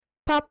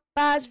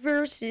Popeyes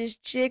versus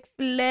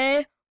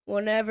Chick-fil-A.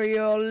 Whenever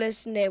you're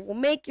listening, will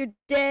make your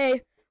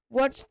day.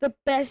 What's the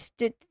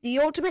best? It's the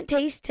ultimate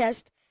taste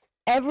test.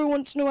 Every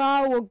once in a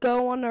while, we'll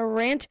go on a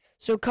rant,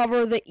 so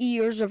cover the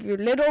ears of your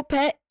little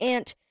pet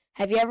ant.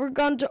 Have you ever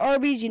gone to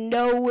Arby's? You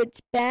know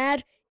it's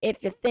bad.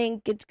 If you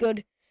think it's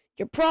good,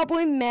 you're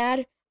probably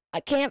mad. I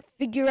can't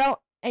figure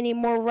out any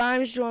more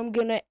rhymes, so I'm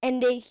gonna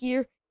end it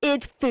here.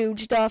 It's food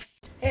stuff.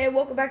 Hey,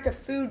 welcome back to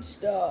Food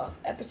Stuff.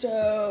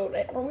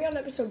 Are we on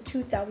episode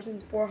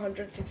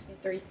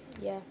 2,463?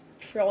 Yeah.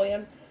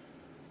 Trillion.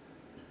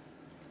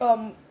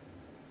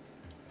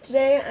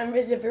 Today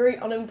is a very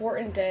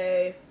unimportant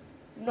day.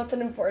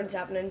 Nothing important's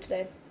happening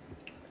today.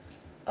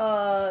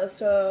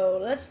 So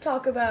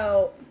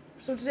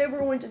today we're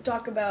going to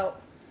talk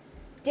about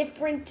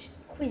different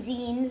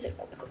cuisines.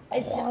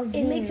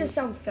 It makes us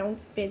sound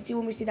fancy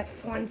when we say that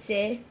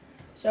français.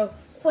 So,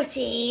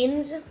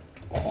 cuisines.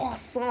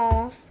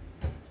 Croissant.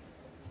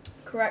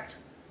 Correct.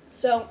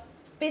 So,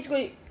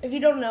 basically, if you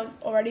don't know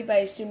already, but I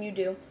assume you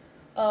do,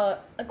 a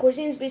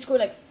cuisine is basically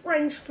like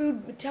French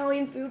food,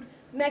 Italian food,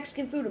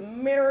 Mexican food,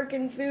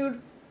 American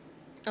food.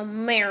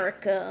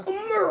 America,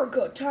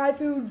 Thai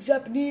food,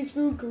 Japanese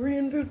food,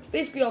 Korean food,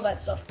 basically all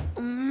that stuff.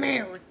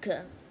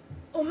 America.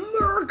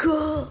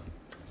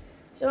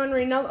 So,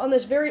 Henry, now on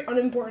this very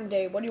unimportant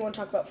day, what do you want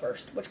to talk about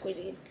first? Which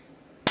cuisine?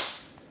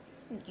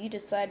 You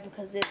decide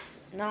because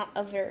it's not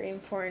a very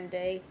important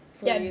day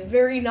for Yeah, you.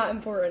 very not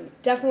important.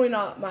 Definitely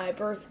not my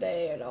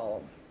birthday at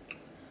all.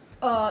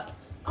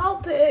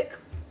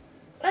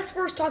 Let's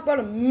first talk about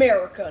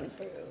American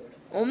food.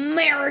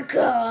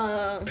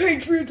 America.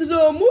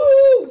 Patriotism,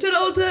 woo! 10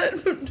 out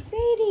of 10.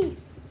 Sadie.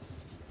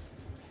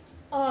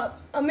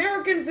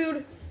 American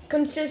food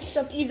consists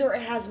of either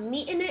it has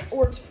meat in it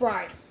or it's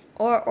fried.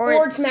 Or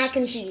It's mac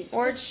and cheese.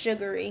 Or it's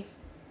sugary.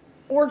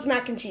 Or it's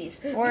mac and cheese.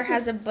 Or it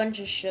has a bunch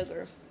of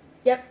sugar.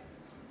 Yep.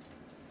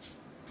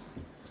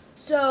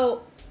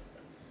 So,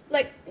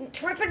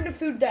 try finding a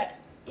food that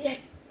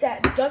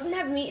doesn't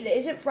have meat, it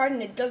isn't fried,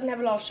 and it doesn't have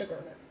a lot of sugar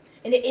in it.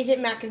 And it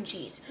isn't mac and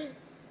cheese.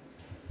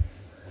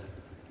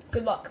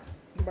 Good luck.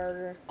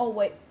 Burger. Oh,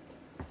 wait.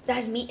 That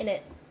has meat in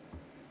it.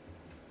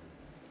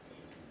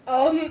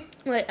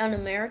 Wait, an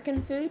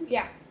American food?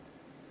 Yeah.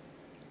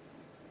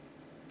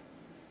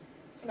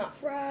 It's not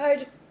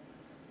fried.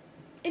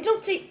 And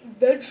don't say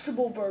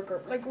vegetable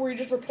burger, like where you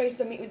just replace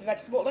the meat with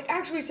vegetable. Like,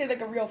 actually say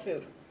like a real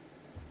food.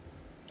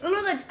 I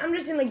know I'm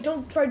just saying, like,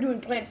 don't try doing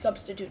plant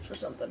substitutes or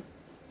something.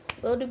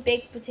 Loaded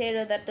baked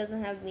potato that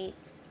doesn't have meat.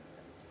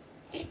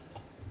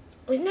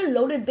 Isn't a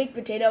loaded baked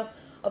potato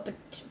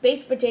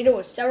baked potato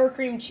with sour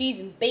cream, cheese,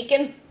 and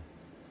bacon?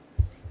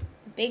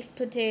 Baked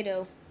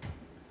potato.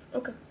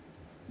 Okay.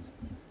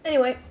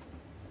 Anyway.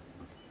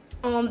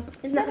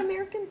 Is that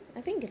American?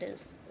 I think it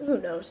is. Who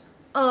knows?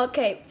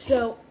 Okay,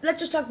 so let's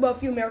just talk about a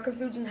few American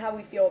foods and how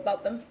we feel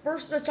about them.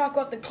 First, let's talk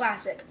about the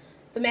classic,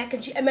 the mac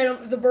and cheese.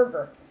 The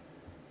burger.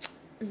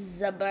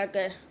 The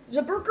burger.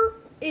 The burger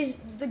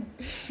is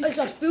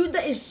a food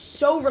that is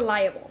so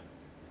reliable.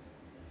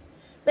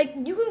 Like,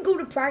 you can go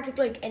to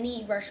practically like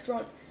any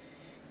restaurant,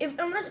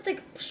 unless it's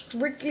like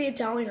strictly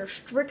Italian or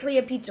strictly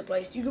a pizza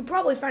place, you could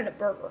probably find a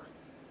burger.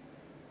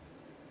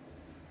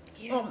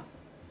 Yeah.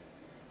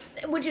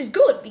 Which is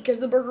good because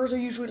the burgers are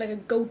usually like a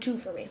go-to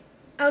for me.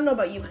 I don't know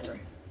about you, Henry.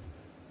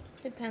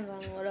 Depends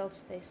on what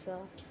else they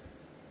sell.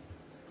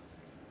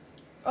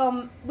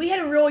 We had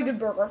a really good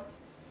burger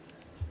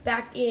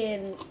back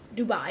in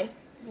Dubai.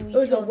 It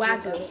was a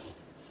Wagyu.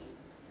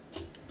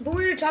 But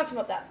we already talked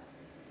about that.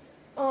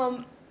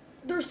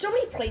 There's so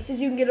many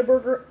places you can get a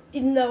burger,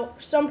 even though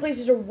some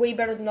places are way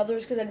better than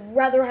others, because I'd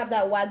rather have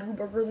that Wagyu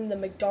burger than the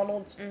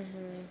McDonald's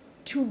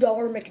 $2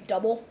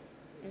 McDouble.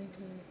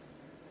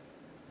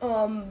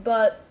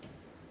 But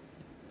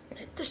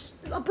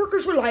a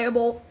burger's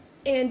reliable,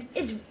 and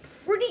it's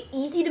pretty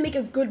easy to make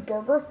a good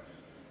burger,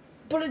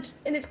 but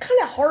it's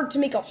kind of hard to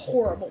make a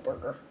horrible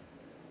burger.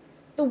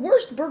 The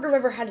worst burger I've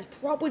ever had is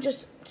probably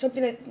just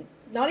something that,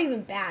 not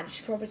even bad,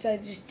 it's probably something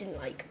I just didn't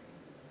like.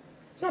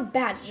 It's not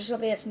bad, it's just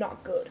something that's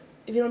not good.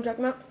 If you know what I'm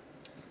talking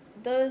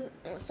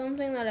about?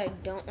 Something that I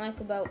don't like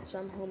about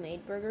some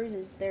homemade burgers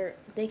is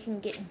they can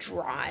get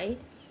dry.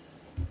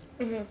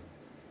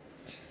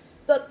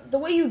 The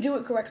way you do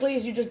it correctly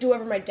is you just do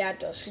whatever my dad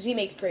does, because he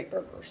makes great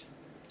burgers.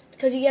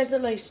 Because he has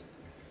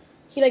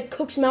he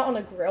cooks them out on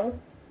a grill,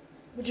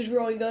 which is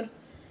really good.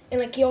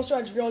 And he also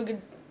has really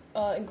good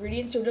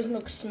ingredients, so it doesn't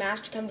look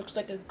smashed, it kind of looks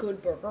like a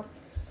good burger.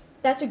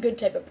 That's a good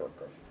type of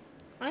burger.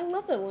 I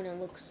love it when it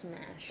looks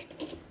smashed.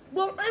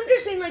 Well, I'm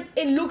just saying,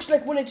 it looks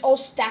like when it's all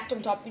stacked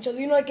on top of each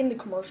other, like in the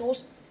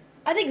commercials.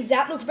 I think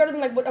that looks better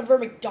than whatever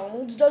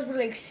McDonald's does, where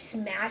they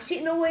smash it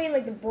in a way,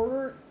 and the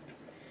burger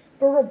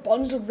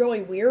buns look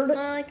really weird.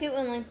 I like it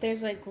when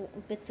there's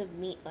bits of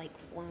meat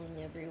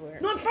flying everywhere.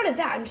 No, in front of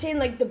that, I'm saying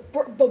the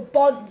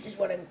buns is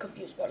what I'm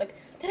confused about.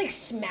 They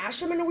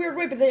smash them in a weird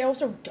way, but they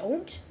also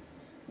don't.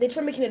 They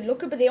try making it look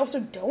good, but they also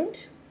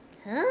don't.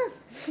 Huh?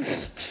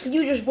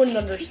 You just wouldn't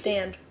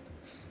understand.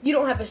 You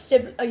don't have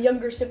a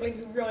younger sibling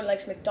who really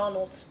likes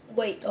McDonald's.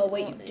 Wait,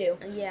 you do.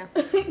 Yeah.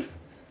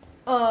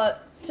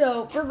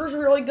 So burgers are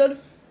really good.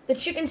 The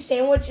chicken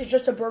sandwich is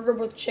just a burger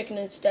with chicken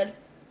instead.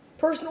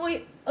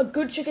 Personally, a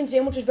good chicken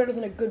sandwich is better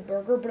than a good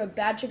burger, but a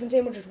bad chicken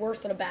sandwich is worse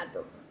than a bad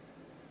burger.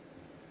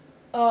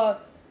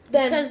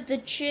 Because the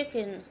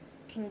chicken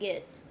can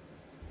get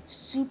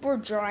super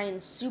dry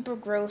and super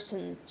gross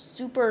and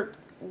super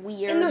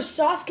weird. And their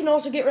sauce can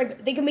also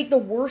get, they can make the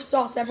worst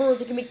sauce ever, or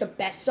they can make the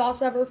best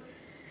sauce ever.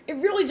 It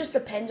really just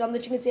depends on the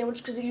chicken sandwich,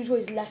 because it usually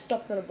has less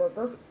stuff than a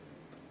burger.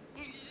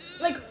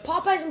 Like,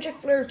 Popeyes and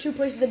Chick-fil-A are two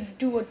places that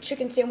do a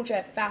chicken sandwich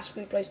at a fast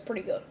food place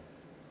pretty good.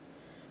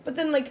 But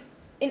then, like,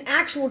 an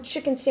actual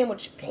chicken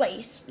sandwich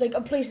place, like, a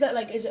place that,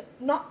 like, is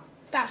not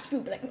fast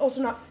food, but, like,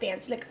 also not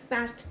fancy, like,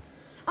 fast,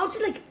 I would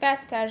say, like,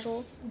 fast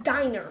casual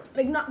diner,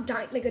 like, not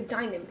like a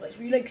dine-in place,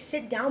 where you, like,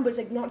 sit down, but it's,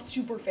 like, not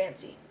super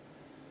fancy.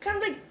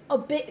 Kind of, like, a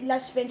bit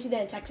less fancy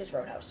than a Texas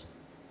Roadhouse.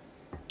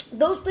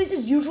 Those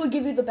places usually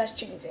give you the best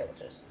chicken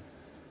sandwiches.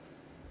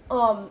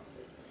 And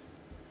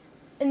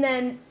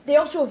then they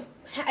also have,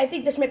 I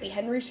think this might be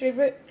Henry's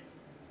favorite,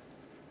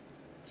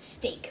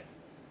 steak.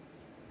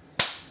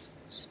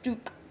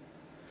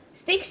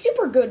 Steak's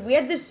super good. We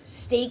had this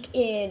steak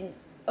in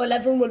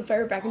 11 Wood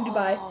Fair back in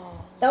Dubai.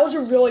 That was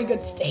a really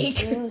good steak.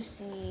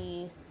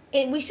 Juicy.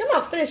 And we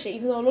somehow finished it,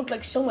 even though it looked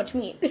like so much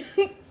meat.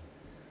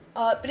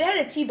 But it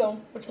had a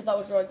T-bone, which I thought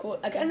was really cool.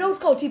 Like, I know it's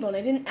called T-bone.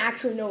 I didn't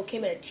actually know it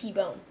came in a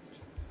T-bone.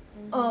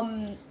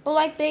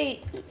 But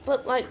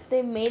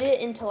they made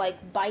it into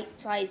like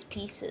bite-sized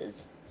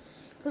pieces.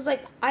 Cause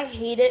like I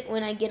hate it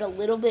when I get a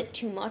little bit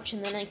too much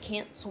and then I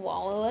can't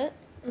swallow it.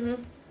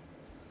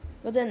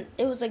 But then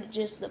it was like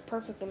just the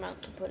perfect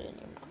amount to put in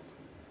your mouth.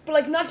 But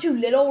like not too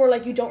little, where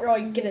like you don't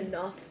really get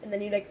enough, and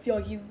then you like feel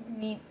like you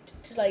need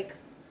to like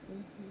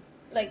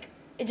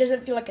it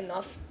doesn't feel like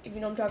enough. If you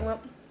know what I'm talking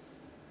about.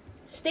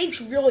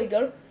 Steak's really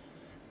good,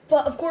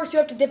 but of course you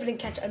have to dip it in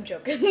ketchup. I'm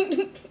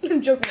joking.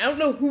 I'm joking. I don't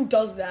know who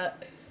does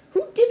that.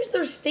 Who dips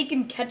their steak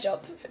in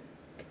ketchup?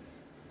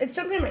 It's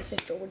something my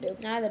sister would do.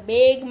 Now the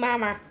Big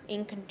Mama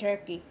in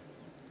Kentucky,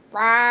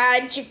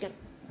 fried chicken,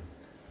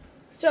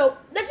 So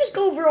let's just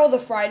go over all the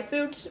fried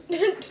foods.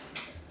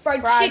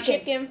 fried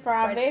chicken,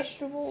 fried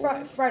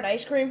vegetables, fried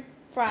ice cream,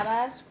 fried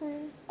ice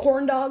cream,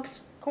 corn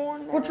dogs.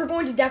 corn dogs. Which we're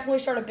going to definitely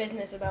start a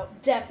business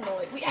about.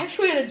 Definitely. We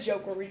actually had a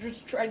joke where we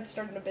just tried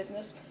starting a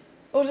business.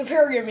 It was a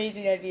very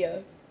amazing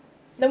idea.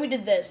 Then we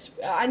did this.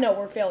 I know,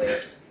 we're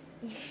failures.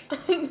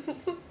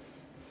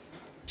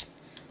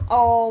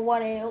 Oh,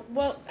 what else?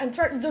 Well, I'm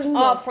trying. There's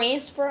no.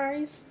 French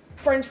fries.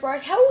 French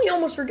fries? How do we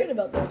almost forget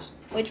about those?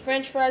 Which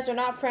French fries are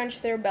not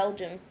French, they're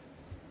Belgian.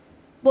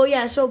 Well,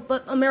 yeah,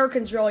 but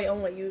Americans really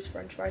only use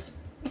French fries.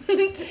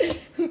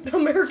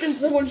 Americans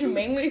are the ones who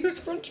mainly use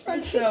French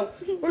fries, so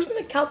we're just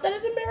going to count that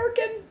as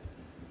American.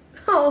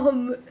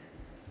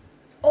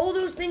 All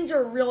those things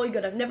are really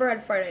good. I've never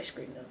had fried ice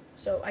cream, though,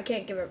 so I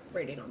can't give a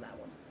rating on that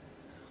one.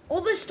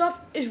 All this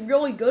stuff is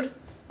really good,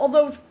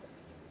 although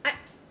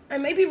I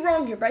may be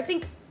wrong here, but I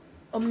think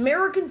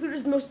American food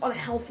is the most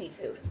unhealthy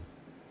food.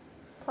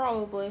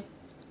 Probably.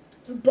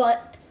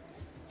 But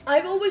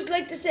I've always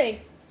liked to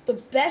say the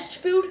best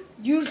food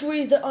usually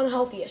is the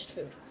unhealthiest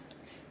food.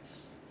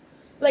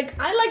 Like,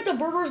 I like the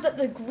burgers that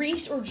the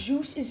grease or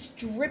juice is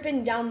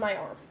dripping down my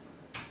arm.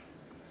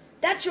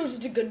 That shows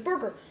it's a good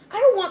burger. I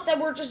don't want that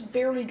where it just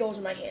barely goes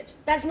in my hands.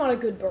 That's not a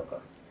good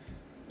burger.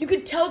 You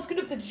can tell it's good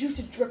if the juice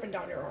is dripping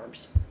down your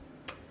arms.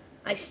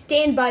 I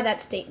stand by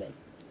that statement.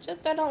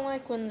 Except I don't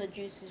like when the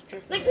juice is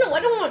dripping. Like, no, I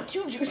don't want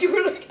too juicy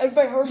where, like,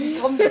 my heart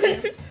becomes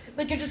juice.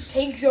 Like, it just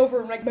takes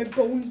over and, like, my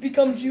bones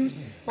become juice,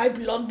 my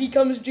blood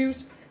becomes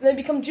juice, and then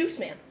become Juice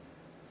Man.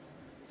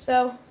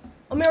 So,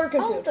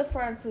 American All food. of the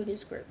fried food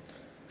is great.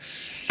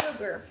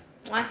 Sugar.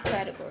 Last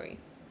category.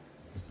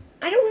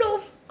 I don't know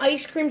if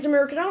ice cream's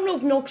American. I don't know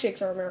if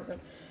milkshakes are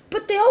American.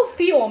 But they all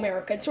feel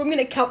American, so I'm going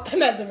to count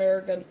them as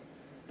American.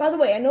 By the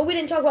way, I know we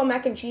didn't talk about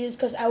mac and cheese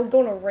because I would go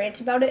on a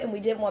rant about it, and we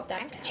didn't want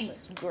that to happen.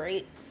 Cheese is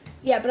great.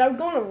 Yeah, but I would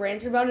go on a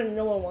rant about it, and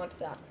no one wants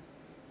that.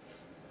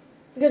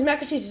 Because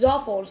mac and cheese is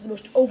awful, and it's the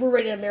most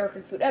overrated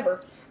American food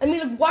ever. I mean,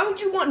 like, why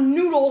would you want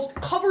noodles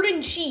covered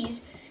in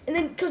cheese, and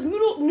then, because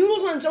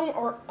noodles on its own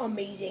are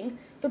amazing,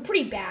 they're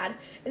pretty bad,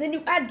 and then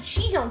you add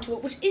cheese onto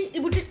it, which is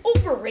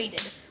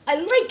overrated. I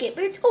like it,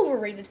 but it's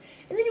overrated.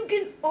 And then you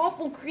get an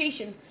awful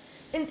creation.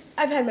 And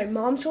I've had my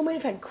mom's homemade,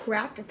 I've had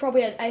Kraft,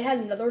 I had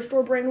another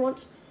store brand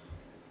once.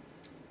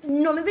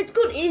 None of it's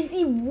good. It is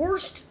the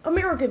worst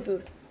American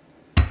food.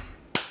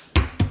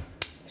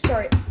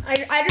 Sorry,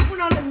 I just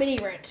went on a mini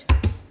rant.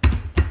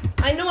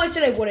 I know I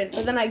said I wouldn't,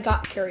 but then I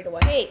got carried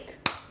away. Cake.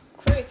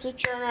 Crepes,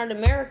 which are not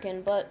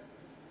American, but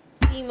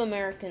seem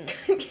American.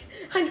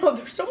 I know,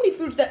 there's so many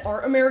foods that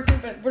aren't American,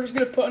 but we're just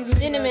going to put under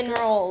Cinnamon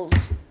rolls.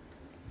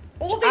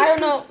 All these I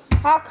don't know.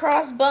 Hot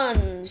cross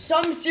buns.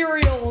 Some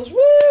cereals.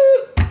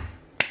 Woo!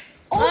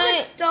 All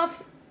this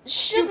stuff.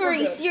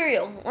 Sugary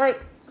cereal.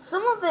 Like,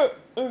 some of it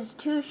is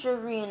too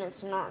sugary and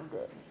it's not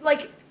good.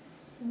 Like,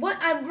 what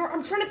I'm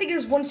trying to think of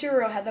this one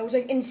cereal I had that was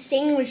like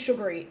insanely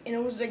sugary and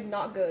it was like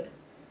not good.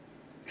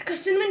 Because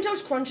Cinnamon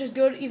Toast Crunch is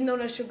good even though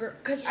it has sugar.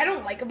 Because I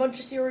don't like a bunch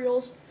of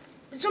cereals.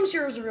 some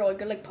cereals are really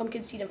good, like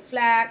pumpkin seed and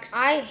flax.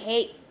 I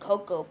hate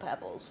Cocoa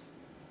Pebbles.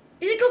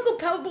 Is it Cocoa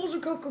Pebbles or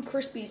Cocoa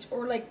Krispies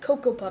or like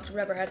Cocoa Puffs?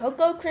 Whatever. Had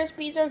Cocoa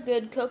Krispies are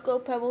good. Cocoa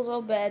Pebbles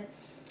are bad.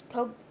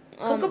 Cocoa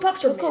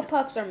Puffs are Cocoa mid.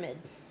 Puffs are mid.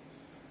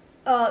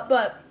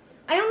 But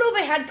I don't know if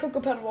I had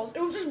Cocoa Pebbles.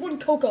 It was just one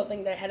cocoa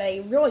thing that I had.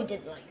 I really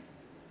didn't like.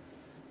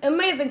 It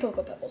might have been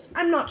Cocoa Pebbles.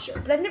 I'm not sure,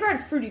 but I've never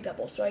had Fruity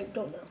Pebbles, so I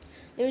don't know.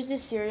 There's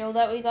this cereal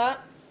that we got.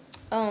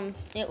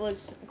 It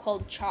was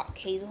called Chalk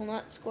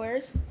Hazelnut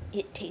Squares.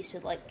 It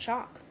tasted like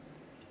chalk.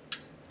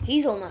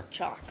 Hazelnut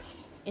chalk.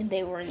 And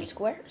they were in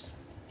squares.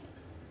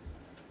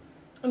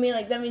 I mean,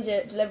 like, that means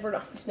it delivered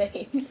on its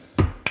name.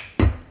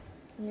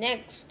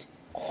 Next,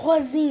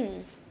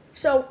 cuisine.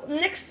 We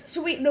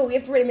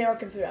have to rate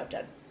American food out of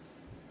 10.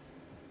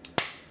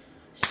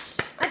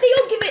 I think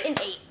I'll give it an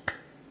 8.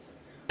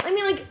 I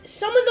mean, like,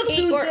 some of the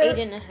 8 food or there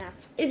 8.5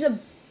 is a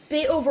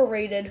bit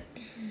overrated.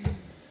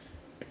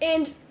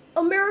 And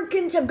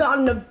Americans have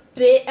gotten a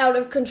bit out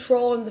of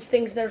control in the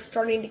things they're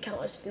starting to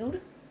count as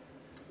food.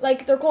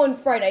 Like, they're calling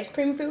fried ice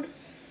cream food.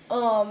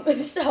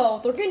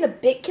 So they're getting a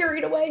bit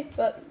carried away,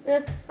 but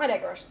I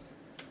digress.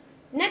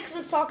 Next,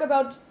 let's talk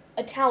about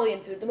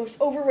Italian food, the most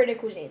overrated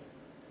cuisine.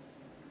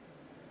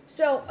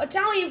 So,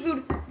 Italian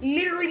food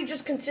literally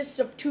just consists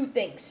of 2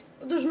 things,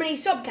 but there's many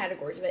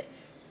subcategories of it.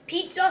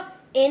 Pizza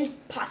and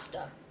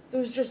pasta.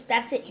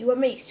 That's it. You have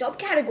many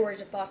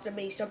subcategories of pasta,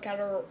 many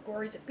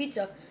subcategories of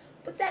pizza,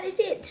 but that is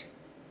it.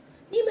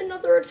 Name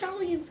another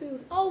Italian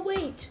food. Oh,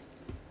 wait.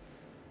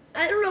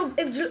 I don't know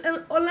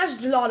unless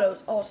gelato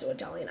is also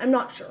Italian. I'm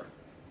not sure.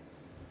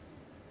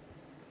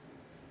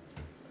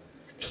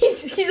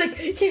 He's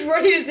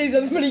ready to say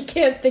something, but he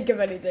can't think of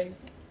anything.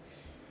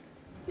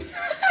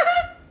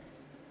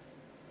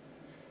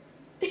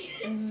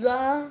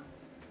 I'm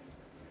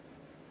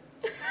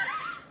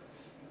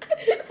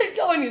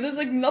telling you, there's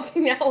like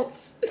nothing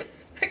else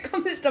that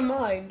comes to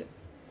mind.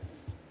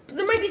 But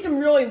there might be some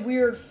really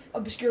weird,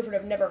 obscure food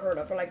I've never heard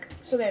of, or like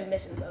something I'm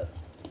missing though.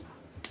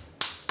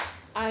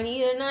 I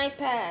need an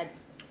iPad.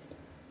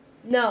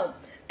 No.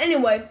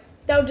 Anyway,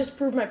 that would just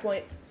prove my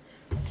point.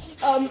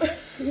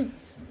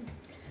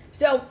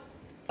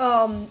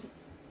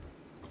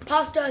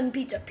 Pasta and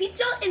pizza.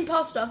 Pizza and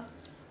pasta.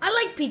 I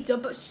like pizza,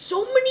 but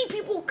so many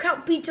people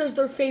count pizza as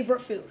their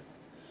favorite food,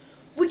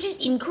 which is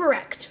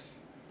incorrect.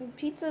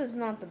 Pizza is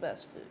not the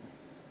best food.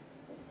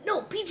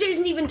 No, pizza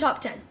isn't even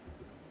top 10.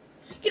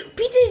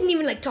 Pizza isn't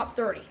even like top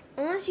 30.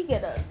 Unless you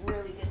get a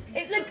really good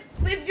pizza.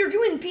 If you're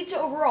doing pizza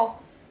overall,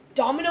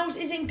 Domino's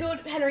isn't good.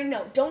 Henry,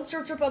 no. Don't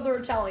search up other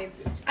Italian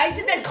foods. I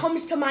said that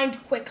comes to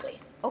mind quickly.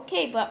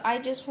 Okay, but I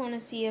just want to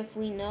see if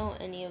we know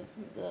any of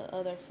the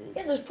other foods.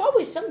 Yeah, there's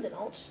probably something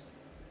else.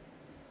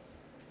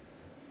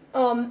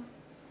 I'm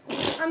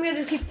gonna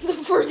just keep... The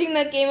first thing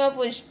that came up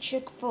was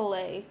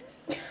Chick-fil-A.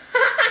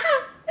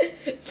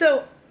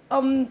 So,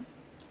 a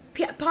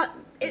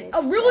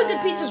really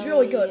good pizza is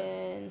really good.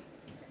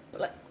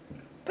 But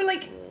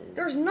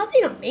there's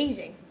nothing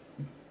amazing.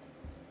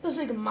 That's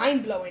like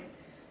mind-blowing.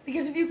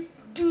 Because if you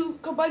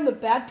combine the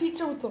bad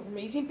pizza with the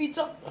amazing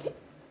pizza,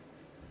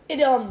 it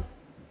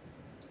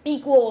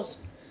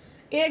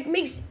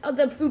makes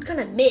the food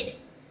kind of mid.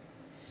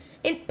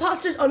 And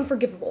pasta's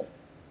unforgivable.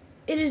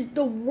 It is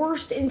the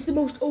worst and it's the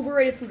most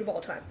overrated food of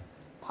all time.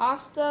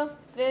 Pasta,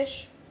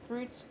 fish,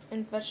 fruits,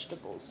 and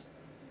vegetables.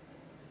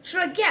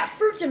 So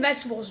fruits and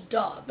vegetables,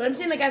 duh. But I'm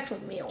saying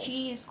actual meals.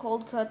 Cheese,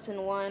 cold cuts,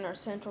 and wine are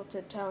central to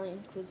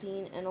Italian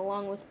cuisine, and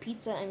along with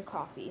pizza and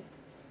coffee.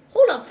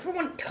 Hold up, for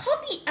one,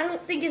 coffee I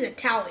don't think is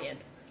Italian.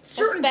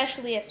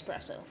 Especially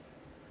espresso.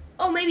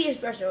 Oh, maybe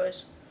espresso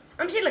is.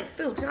 I'm saying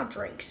foods, not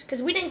drinks.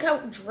 Because we didn't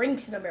count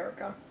drinks in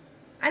America.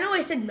 I know I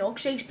said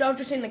milkshakes, but I was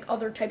just saying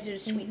other types of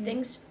sweet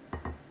things.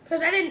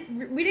 Because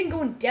we didn't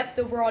go in depth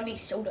over any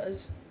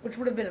sodas, which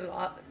would have been a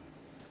lot.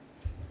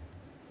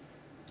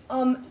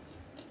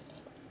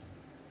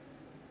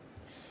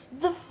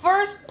 The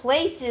first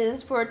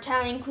places for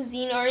Italian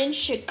cuisine are in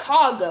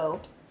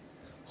Chicago.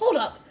 Hold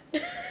up.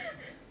 Can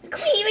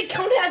we even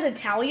count it as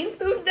Italian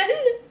food then?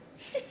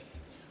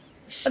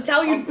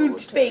 Italian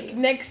food's fake.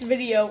 Next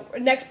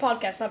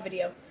podcast, not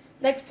video.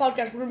 Next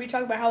podcast, we're going to be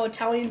talking about how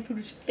Italian food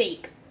is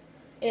fake.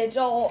 And it's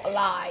all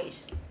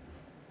lies.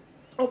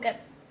 Okay.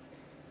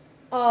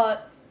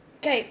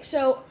 Okay,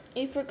 so...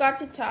 You forgot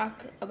to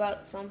talk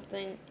about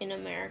something in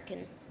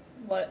American.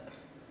 What?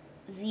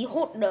 The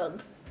hot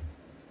dog.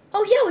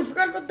 Oh, yeah, we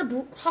forgot about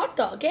the hot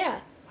dog, yeah.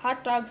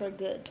 Hot dogs are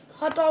good.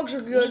 Hot dogs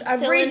are good.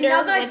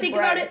 Now that I think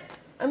about it,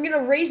 I'm going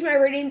to raise my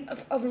rating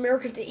of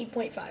American to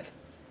 8.5.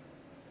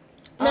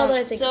 Now that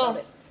I think about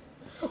it.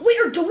 Wait,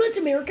 are donuts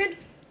American?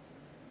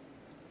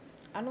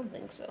 I don't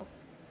think so.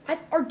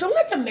 Are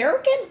donuts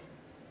American?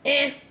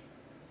 I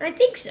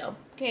think so.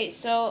 Okay,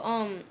 so,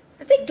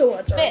 I think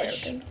donuts are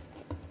American.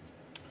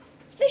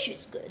 Fish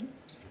is good.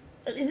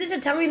 Is this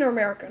Italian or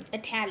American?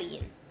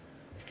 Italian.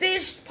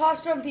 Fish,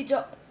 pasta, and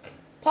pizza.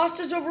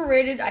 Pasta's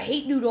overrated. I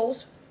hate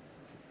noodles.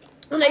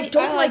 And I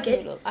don't like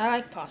it. Noodles. I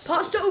like pasta.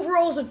 Pasta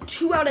overall is a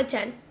 2 out of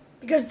 10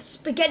 because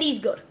spaghetti's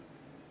good.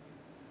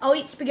 I'll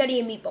eat spaghetti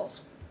and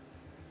meatballs.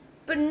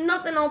 but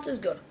nothing else is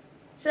good.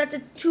 So that's a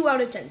 2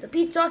 out of 10. The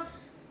pizza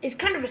is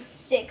kind of a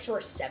 6 or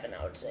a 7,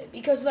 I would say,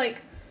 because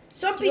like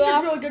some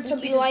pizza's really good, some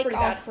pizza's pretty bad. Do you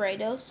like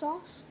Alfredo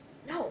sauce?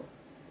 No.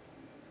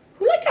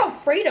 Who likes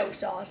Alfredo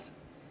sauce?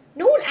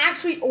 No one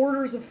actually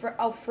orders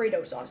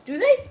Alfredo sauce, do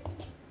they?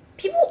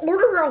 People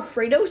order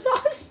Alfredo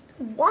sauce?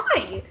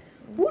 Why?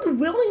 Who would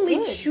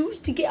willingly choose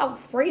to get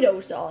Alfredo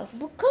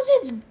sauce? Because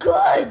it's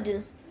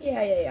good.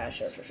 Yeah,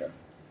 sure.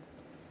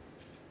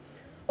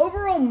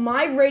 Overall,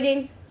 my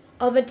rating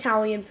of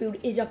Italian food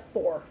is a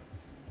 4.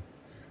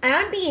 And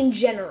I'm being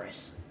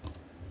generous.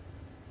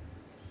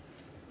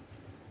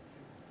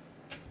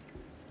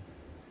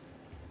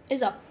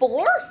 Is a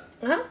 4?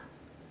 Huh?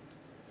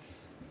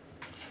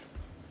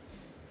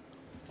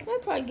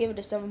 I'd probably give it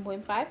a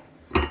 7.5.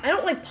 I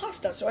don't like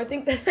pasta, so I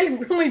think that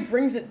like, really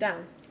brings it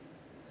down.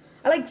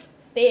 I like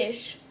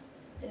fish.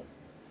 And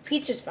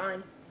pizza's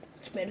fine.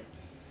 It's mid.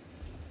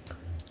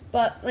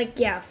 But like,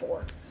 yeah,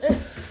 4.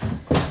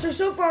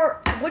 So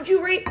far, would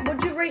you rate American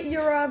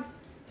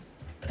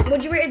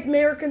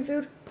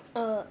food?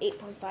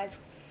 8.5.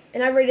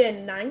 And I rated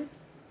a 9.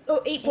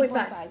 Oh,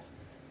 8.5.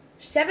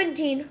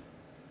 17.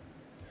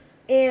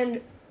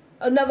 And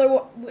another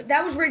one,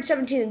 that was rated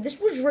 17, and this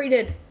was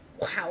rated,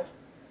 wow.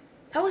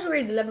 That was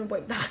rated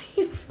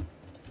 11.5.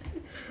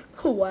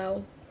 Oh,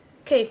 wow.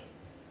 Okay,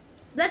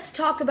 let's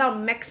talk about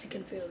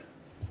Mexican food.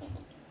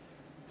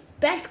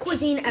 Best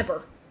cuisine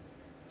ever.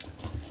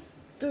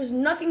 There's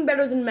nothing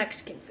better than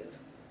Mexican food.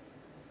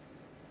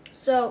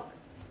 So,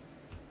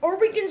 are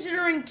we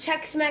considering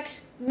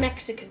Tex-Mex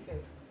Mexican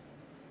food?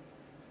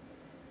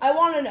 I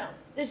want to know.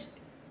 This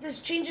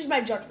changes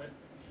my judgment.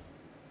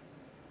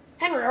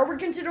 Henry, are we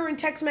considering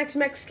Tex-Mex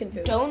Mexican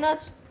food?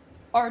 Donuts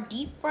are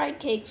deep-fried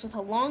cakes with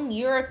a long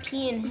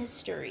European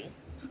history.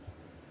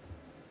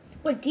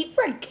 Wait,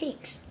 deep-fried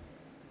cakes?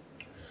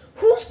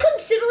 Who's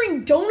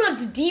considering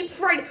donuts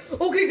deep-fried?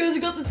 Okay, guys, I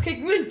got this cake.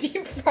 I'm going to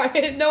deep-fry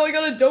it. Now I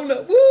got a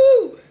donut.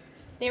 Woo!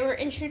 They were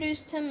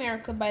introduced to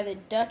America by the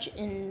Dutch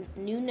in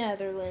New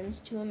Netherlands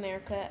to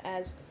America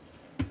as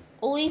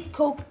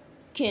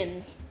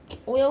olykoeken,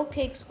 oil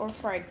cakes or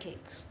fried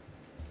cakes.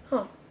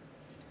 Huh.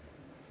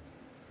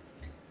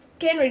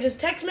 Henry, does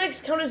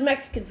Tex-Mex count as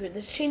Mexican food?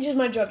 This changes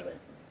my judgment.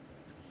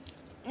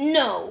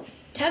 No.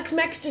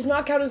 Tex-Mex does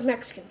not count as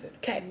Mexican food.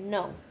 Okay.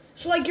 No.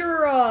 So like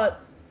your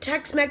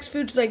Tex-Mex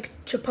foods like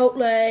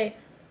Chipotle,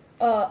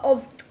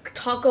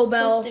 Taco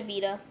Bell,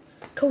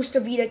 Costa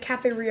Vida,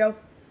 Cafe Rio,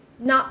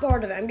 not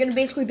part of it. I'm gonna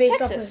basically base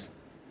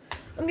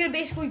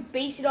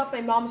it off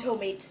my mom's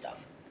homemade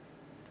stuff.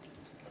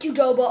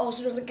 Qdoba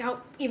also doesn't count,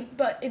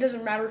 but it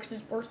doesn't matter because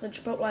it's worse than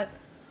Chipotle.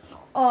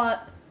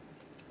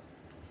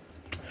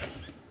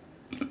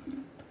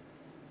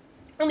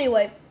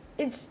 Anyway,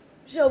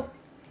 so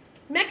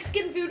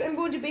Mexican food. I'm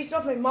going to base it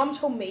off my mom's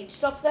homemade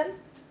stuff. Then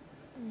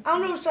I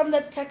don't know some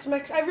that's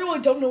Tex-Mex. I really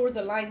don't know where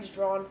the line's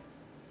drawn.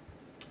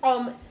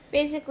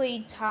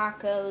 Basically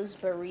tacos,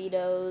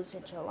 burritos,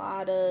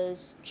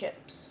 enchiladas,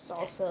 chips,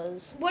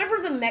 salsas.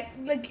 Whatever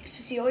like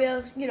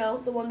Cecilia,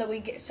 the one that we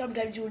get.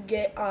 Sometimes you would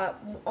get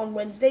on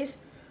Wednesdays.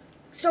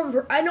 Some of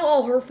her, I know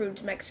all her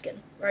food's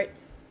Mexican, right?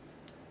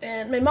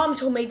 And my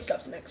mom's homemade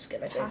stuff's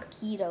Mexican, I think.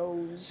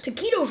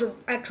 Taquitos are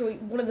actually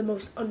one of the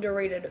most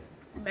underrated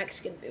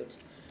Mexican foods.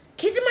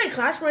 Kids in my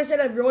class, when I said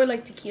I really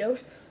like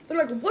taquitos, they're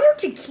like, "What are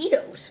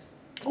taquitos?"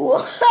 And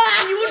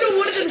you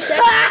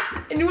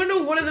want to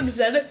know one of them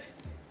said?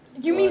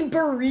 You mean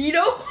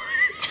burrito?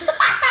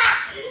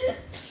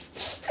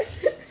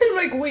 I'm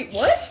like, wait,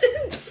 what?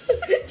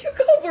 You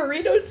call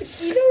burritos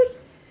taquitos?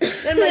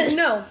 And I'm like,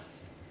 no.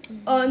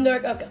 And they're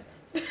like,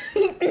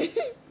 okay.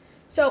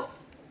 So,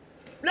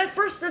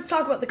 let's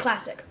talk about the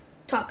classic,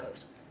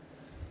 tacos.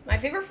 My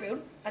favorite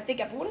food. I think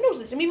everyone knows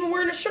this. I'm even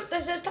wearing a shirt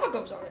that says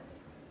tacos on it.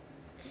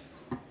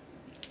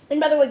 And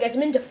by the way, guys,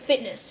 I'm into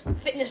fitness.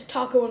 Fitness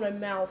taco in my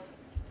mouth.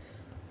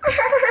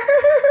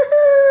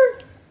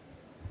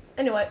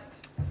 Anyway,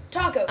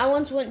 tacos. I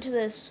once went to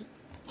this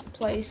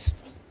place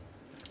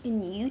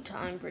in Utah,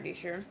 I'm pretty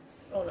sure.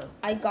 Oh, no.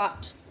 I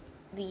got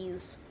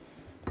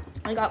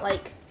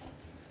like,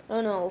 I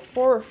don't know,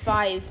 4 or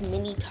 5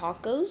 mini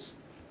tacos.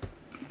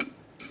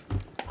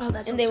 Oh,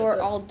 that's and they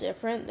were all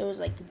different. There was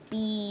like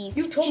beef,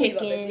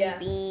 chicken,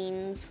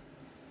 beans.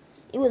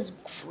 It was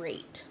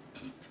great.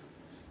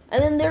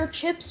 And then their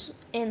chips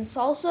and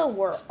salsa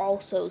were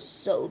also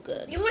so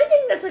good. The only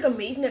thing that's like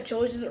amazing at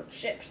Chili's is their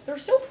chips. They're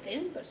so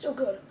thin, but so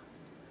good.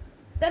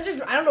 I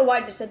don't know why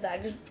I just said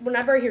that.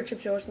 Whenever I hear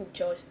chips, I always think of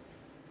Chili's.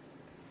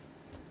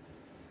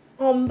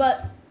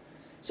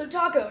 So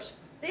tacos.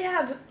 They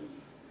have,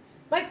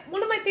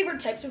 one of my favorite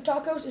types of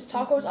tacos is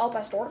tacos al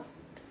pastor.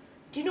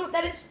 Do you know what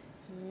that is?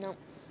 No.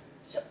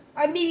 So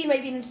I maybe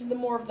might be into the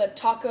more of the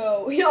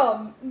taco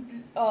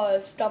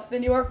stuff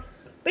than you are.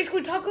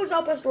 Basically, tacos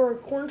al pastor are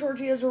corn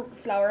tortillas or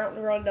flour out in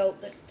the ground out,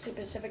 the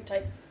specific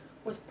type,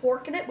 with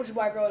pork in it, which is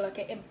why I really like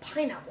it, and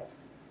pineapple.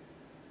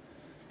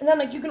 And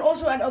then, you can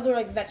also add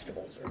other,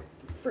 vegetables or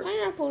fruit.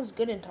 Pineapple is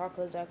good in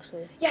tacos,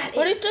 actually. Yeah,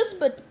 it is.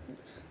 But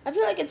I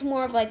feel like it's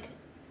more of,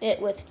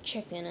 it with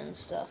chicken and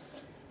stuff.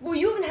 Well,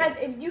 you haven't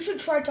had. You should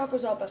try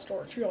tacos al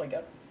pastor. It's really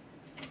good.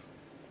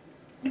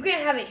 You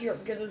can't have it here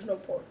because there's no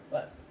pork,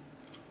 but.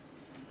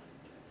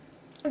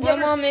 My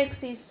mom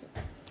makes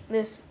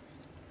this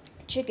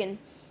chicken.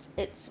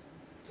 It's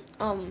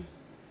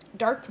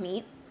dark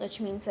meat,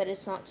 which means that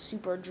it's not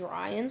super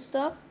dry and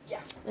stuff. Yeah.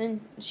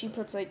 And she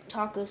puts like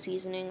taco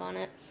seasoning on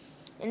it,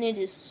 and it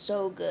is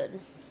so good.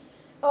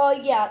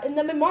 Yeah, and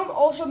then my mom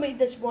also made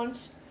this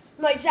once.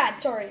 My dad,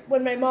 sorry,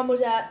 when my mom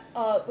was at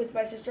with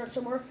my sister at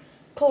somewhere,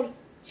 called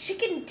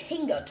chicken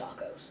tinga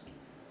tacos.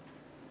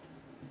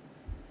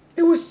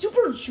 It was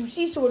super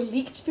juicy, so it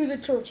leaked through the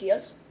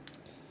tortillas,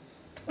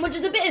 which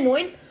is a bit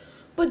annoying,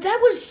 but that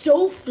was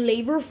so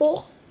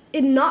flavorful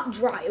and not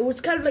dry. It was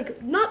kind of like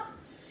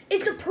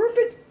it's a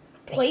perfect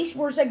place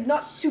where it's like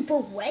not super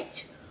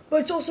wet,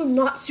 but it's also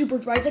not super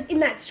dry. It's like in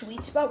that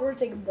sweet spot where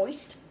it's like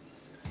moist.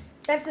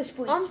 That's the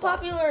sweet spot.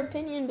 Unpopular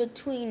opinion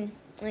between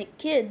like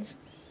kids,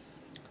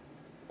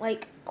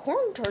 like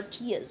corn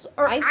tortillas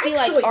I feel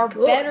like are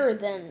good. better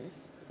than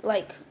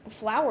like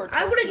flour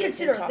tortillas. I wouldn't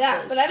consider and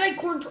that, tacos. but I like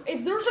corn.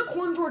 If there's a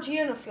corn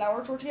tortilla and a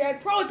flour tortilla,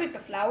 I'd probably pick the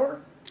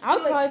flour. I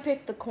would probably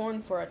pick the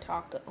corn for a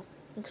taco.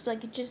 Looks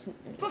like it just.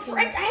 But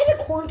I had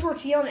a corn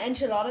tortilla on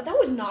enchilada. That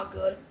was not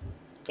good.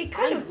 It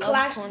kind of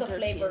clashed the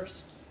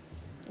flavors.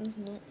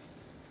 Mm-hmm.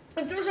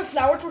 If there was a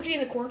flour tortilla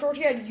and a corn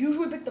tortilla, I'd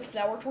usually pick the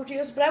flour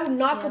tortillas, but I would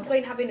not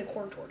complain having a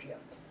corn tortilla.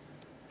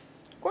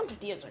 Corn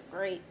tortillas are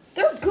great.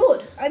 They're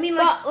good. I mean,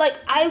 like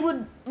I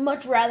would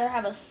much rather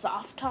have a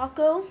soft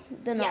taco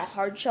than a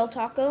hard shell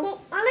taco.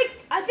 Well,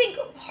 I think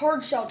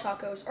hard shell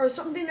tacos are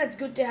something that's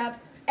good to have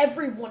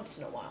every once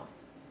in a while.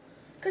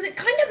 Because it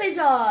kind of is,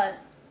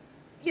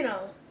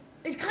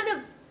 it's kind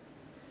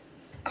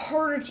of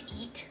harder to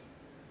eat.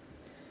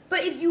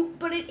 But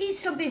it is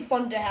something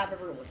fun to have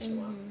every once in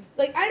a while.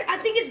 Like, I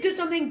think it's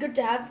something good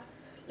to have,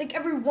 like,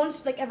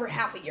 every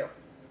half a year.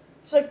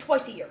 So, like,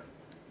 twice a year.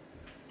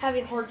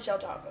 Having hard shell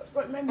tacos.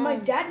 But my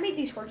dad made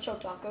these hard shell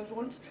tacos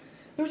once.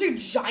 There was a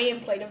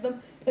giant plate of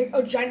them. Like,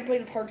 a giant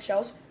plate of hard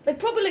shells. Like,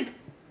 probably, like,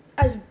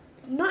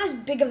 not as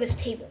big of this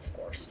table, of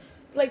course.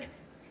 Like,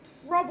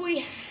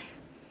 probably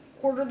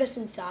quarter this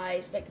in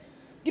size. Like,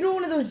 you know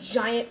one of those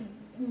giant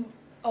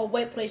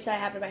white plates that I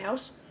have in my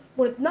house?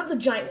 Not the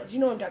giant ones, you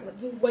know what I'm talking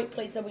about. Those white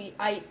plates that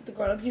the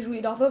grown-ups usually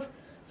eat off of.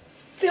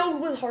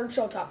 Filled with hard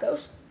shell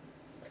tacos.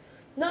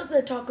 Not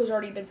that the tacos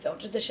already been filled,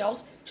 just the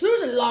shells. So there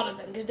was a lot of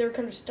them because they were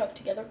kind of stuck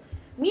together.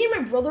 Me and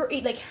my brother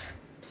ate like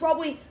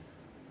probably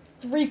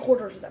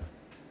 3/4 of them.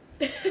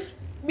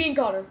 Me and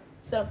Connor.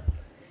 So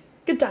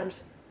good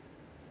times.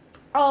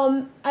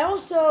 My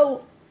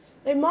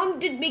mom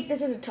did make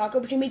this as a taco,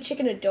 but she made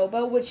chicken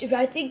adobo, which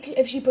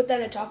if she put that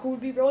in a taco would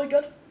be really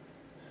good.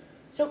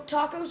 So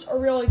tacos are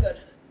really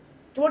good.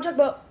 Do you want to talk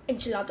about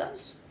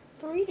enchiladas?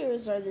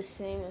 Burritos are the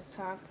same as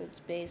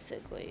tacos,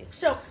 basically.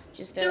 So,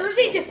 there is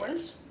a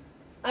difference.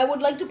 I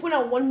would like to point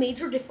out one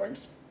major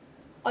difference.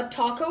 A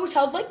taco is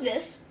held like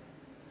this.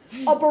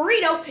 A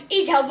burrito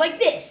is held like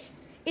this.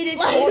 It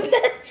is held...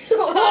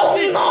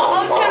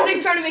 I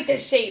was trying to make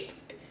this shape.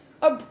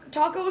 A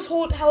taco is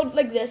held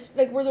like this,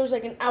 like where there's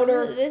like an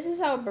outer... This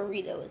is how a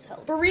burrito is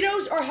held.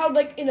 Burritos are held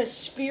like in a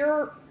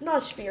sphere. Not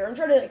a sphere. I'm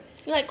trying to like...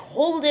 You like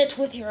hold it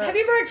with your... Have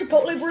you ever had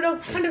Chipotle burrito?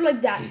 Kind of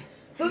like that.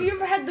 But have you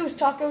ever had those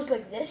tacos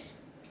like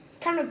this?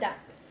 Kind of like that.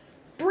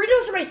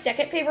 Burritos are my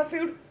second favorite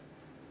food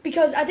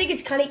because I think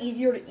it's kind of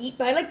easier to eat,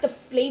 but I like the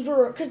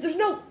flavor because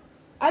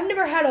I've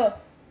never had a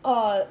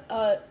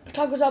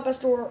tacos al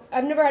pastor.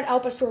 I've never had al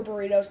pastor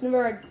burritos.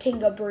 Never had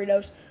tinga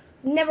burritos.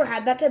 Never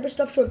had that type of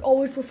stuff, so I've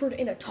always preferred it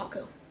in a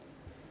taco.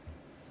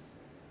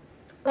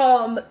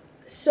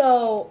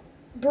 So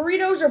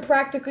burritos are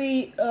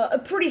practically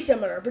pretty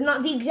similar, but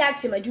not the exact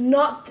same. I do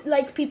not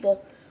like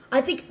people.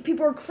 I think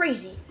people are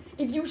crazy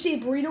if you say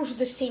burritos are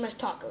the same as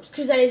tacos,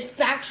 because that is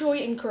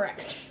factually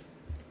incorrect.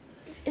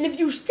 And if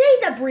you say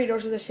that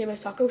burritos are the same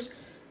as tacos,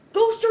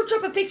 go search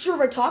up a picture of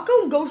a taco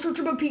and go search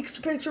up a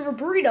picture of a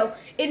burrito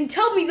and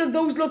tell me that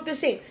those look the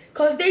same,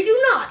 because they do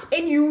not,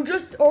 and you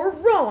just are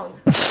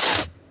wrong.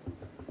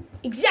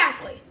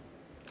 Exactly.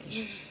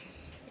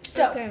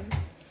 So, okay.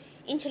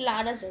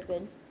 Enchiladas are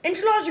good.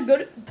 Enchiladas are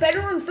good.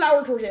 Better than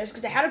flour tortillas,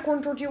 because I had a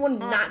corn tortilla one,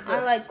 not good.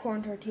 I like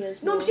corn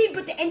tortillas more. No, I'm saying,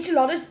 but the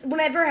enchiladas,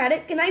 whenever I had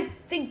it, and I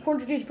think corn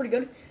tortillas are pretty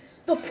good,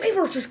 the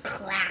flavors just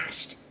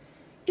clashed.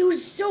 It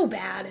was so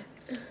bad.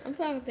 I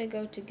feel like they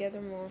go together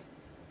more.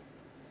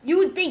 You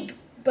would think,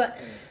 but...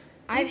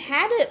 I've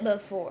had it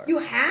before. You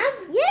have?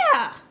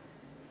 Yeah.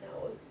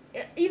 No.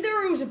 Either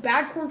it was a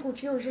bad corn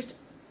tortilla or just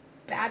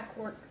bad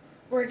corn,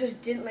 or I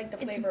just didn't like the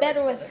flavor. It's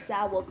better with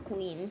sour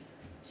cream.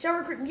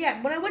 Sour cream,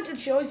 yeah. When I went to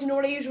Chili's, you know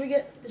what I usually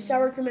get? The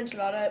sour cream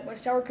enchilada,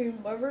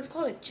 whatever it's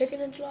called, like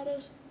chicken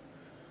enchiladas.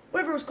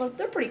 Whatever it's called,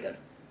 they're pretty good.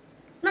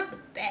 Not the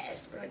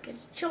best, but like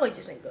Chili's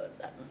isn't good.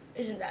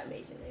 Isn't that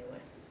amazing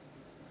anyway?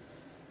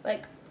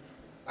 Like,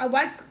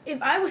 if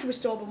iWish was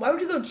still open, why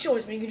would you go to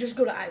Chili's when you could just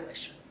go to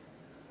iWish?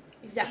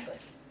 Exactly.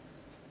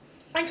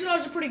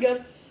 Enchiladas are pretty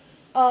good.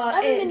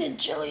 I haven't been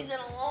to Chili's in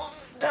a long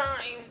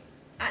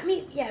time.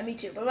 Me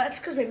too. But that's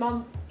because my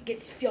mom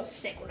feels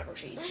sick whenever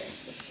she eats there.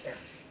 Which is fair.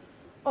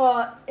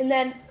 And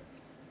then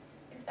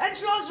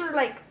enchiladas are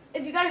like,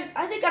 if you guys,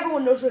 I think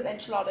everyone knows what an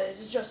enchilada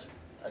is. It's just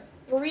a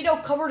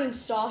burrito covered in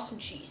sauce and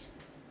cheese.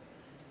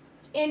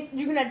 And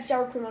you can add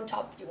sour cream on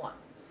top if you want.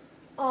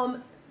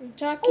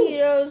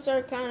 Taquitos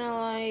are kind of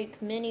like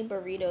mini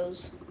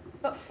burritos.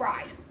 But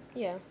fried.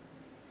 Yeah.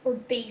 Or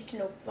baked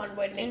in a fun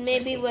way to make it And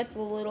maybe crispy. with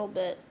a little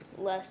bit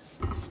less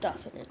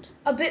stuff in it.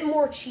 A bit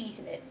more cheese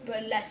in it,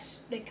 but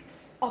less like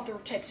other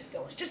types of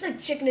fillings. Just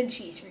like chicken and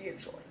cheese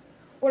usually.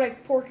 Or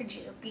like pork and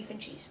cheese or beef and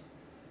cheese.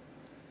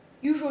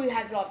 Usually it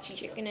has a lot of cheese.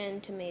 Chicken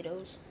and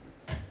tomatoes.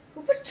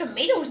 Who puts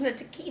tomatoes in a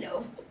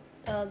taquito?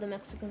 The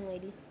Mexican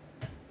lady.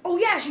 Oh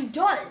yeah, she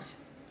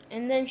does.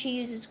 And then she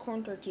uses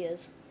corn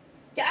tortillas.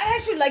 Yeah, I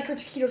actually like her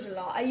taquitos a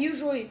lot. I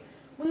usually,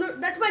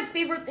 that's my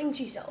favorite thing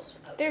she sells.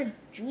 They're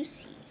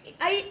juicy.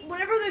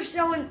 Whenever they're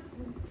selling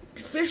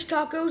fish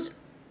tacos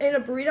and a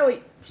burrito,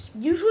 I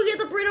usually get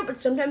the burrito, but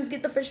sometimes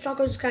get the fish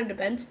tacos. It kind of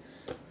depends.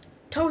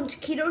 Telling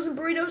taquitos and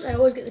burritos, I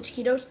always get the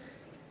taquitos.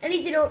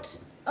 Anything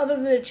else other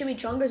than the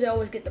chimichangas, I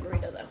always get the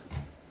burrito though.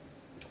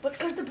 But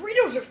because the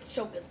burritos are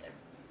so good there.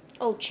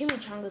 Oh,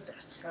 chimichangas are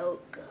so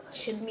good.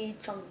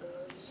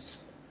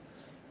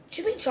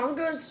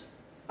 Chimichangas,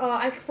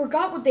 I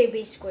forgot what they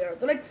basically are.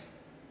 They're like,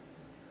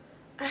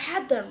 I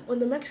had them when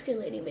the Mexican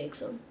lady makes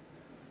them.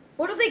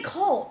 What are they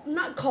called?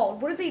 Not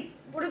called. What are they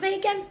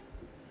again? I'm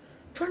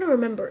trying to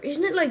remember.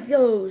 Isn't it like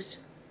those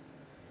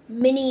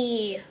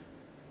mini?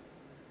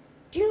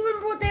 Do you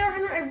remember what they are,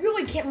 Henry? I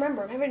really can't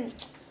remember. I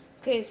haven't.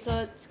 Okay, so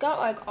it's got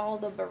like all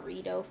the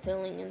burrito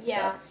filling and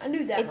Yeah, stuff. I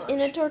knew that. It's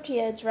in a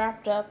tortilla. It's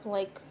wrapped up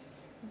like this.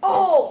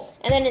 Oh!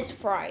 And then it's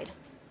fried.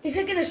 It's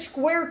like in a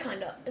square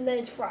kind of, and then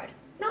it's fried.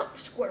 Not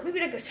square, maybe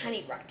like a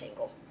tiny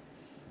rectangle.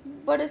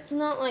 But it's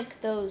not like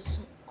those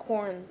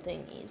corn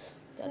thingies.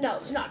 No,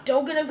 it's not.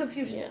 Don't get them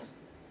confused. Yeah.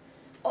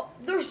 Oh,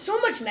 there's so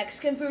much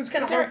Mexican food. It's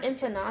kind of They're hard.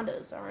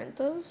 empanadas, aren't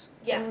those?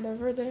 Yeah. Or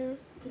whatever they're.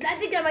 I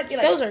think that might be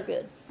like. Those are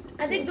good.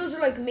 I think those are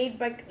like made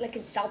by like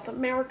in South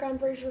America. I'm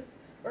pretty sure,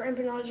 or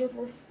empanadas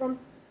are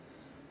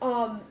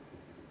from.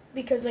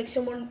 Because like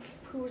someone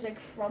who was like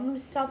from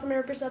South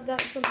America said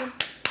that or something.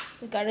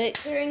 We got it.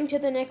 Clearing to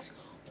the next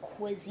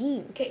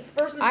cuisine. Okay,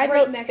 first let's I break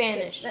wrote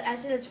Mexican. Spanish. I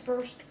said it's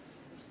first.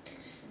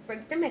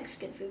 Break the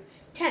Mexican food.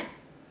 10.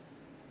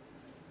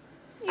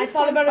 I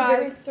thought about it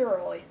very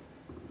thoroughly.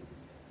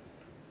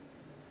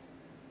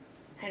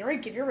 Henry,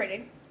 give your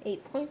rating.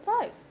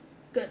 8.5.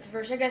 Good. For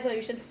a second, I thought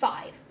you said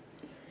 5,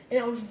 and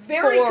I was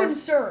very 4.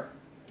 concerned.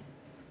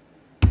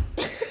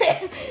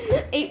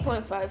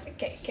 8.5.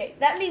 Okay.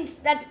 That means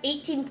that's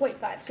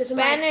 18.5.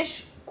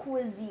 Spanish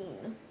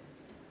cuisine.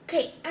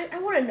 Okay, I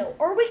want to know,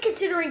 are we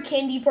considering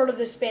candy part of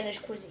the Spanish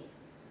cuisine?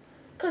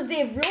 Because they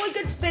have really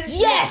good Spanish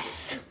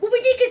Yes! candy. Well, we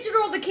did consider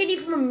all the candy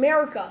from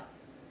America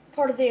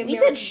part of the American We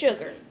said sugar.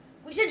 cuisine.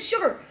 We said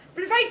sugar.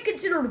 But if I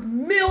considered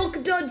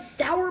Milk Duds,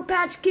 Sour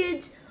Patch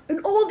Kids,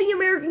 and all the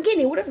American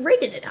candy, I would have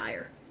rated it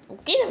higher.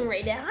 Okay, then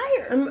rate it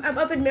higher. I'm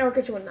up in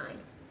America to a 9.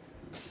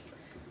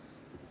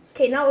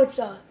 Okay, now it's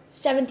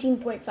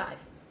 17.5.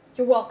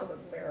 You're welcome,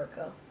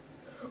 America.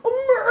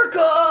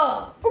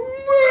 America!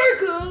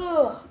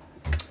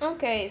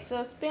 Okay,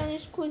 so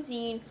Spanish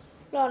cuisine,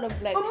 a lot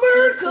of like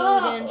America!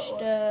 seafood and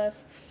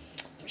stuff,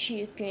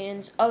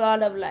 chickens, a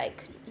lot of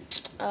like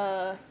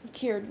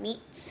cured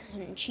meats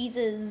and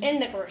cheeses. And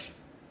licorice.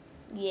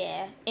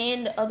 Yeah,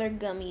 and other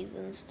gummies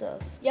and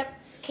stuff. Yep,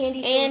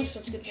 candy And stores are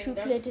such a good thing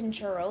there. chocolate and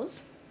churros.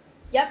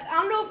 Yep, I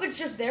don't know if it's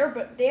just there,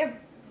 but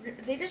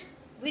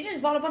we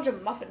just bought a bunch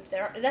of muffins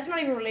there. That's not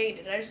even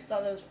related. I just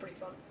thought that was pretty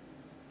fun.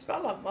 There's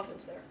about a lot of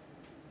muffins there.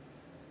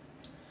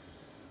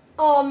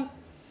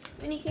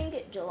 And you can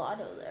get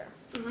gelato there.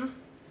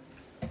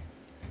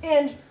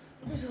 And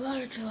There's a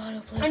lot of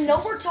gelato places. I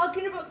know we're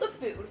talking about the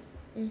food,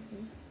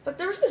 Mm-hmm. but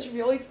there's this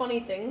really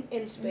funny thing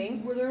in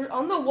Spain where they're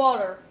on the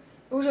water.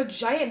 There was a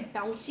giant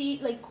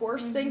bouncy like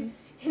course thing,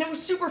 and it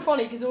was super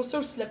funny because it was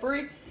so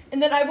slippery.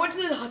 And then I went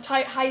to the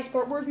highest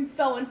part where if you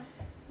fell in,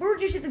 where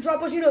would you see the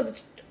drop was? You know,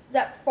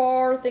 that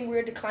far thing we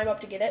had to climb up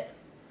to get it.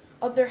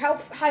 Up there, how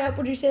high up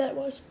would you say that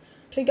was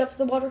till you got to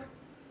the water?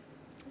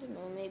 I don't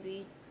know,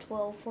 maybe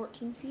 12,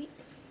 14 feet.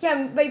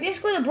 Yeah,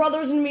 basically the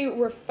brothers and me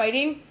were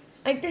fighting.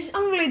 Like, this is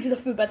unrelated to the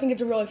food, but I think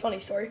it's a really funny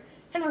story.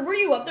 Henry, were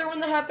you up there when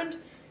that happened?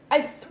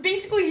 I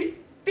basically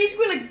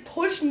like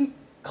pushed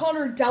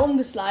Connor down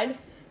the slide,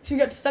 so he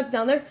got stuck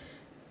down there.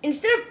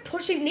 Instead of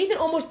pushing, Nathan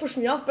almost pushed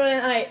me off, but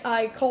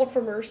I called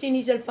for mercy, and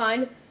he said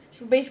fine.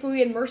 So basically we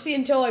had mercy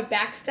until I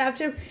backstabbed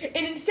him,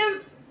 and instead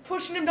of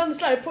pushing him down the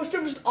slide, I pushed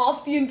him just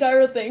off the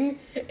entire thing,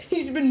 and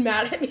he's been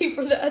mad at me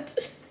for that.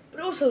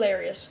 But it was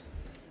hilarious.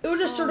 It was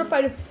a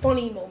certified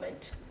funny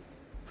moment.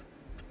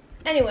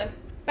 Anyway,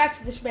 back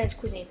to the Spanish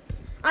cuisine.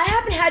 I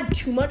haven't had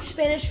too much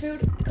Spanish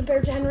food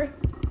compared to Henry.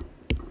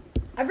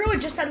 I've really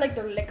just had like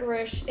their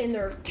licorice and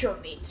their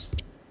cured meats.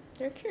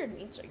 Their cured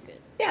meats are good.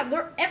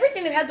 Yeah,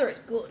 everything they've had there is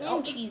good.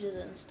 And cheeses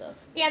and stuff.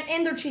 Yeah,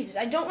 and their cheeses.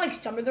 I don't like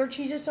some of their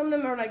cheeses. Some of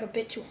them are like a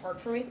bit too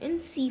hard for me.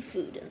 And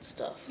seafood and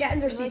stuff. Yeah,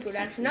 and their I like seafood.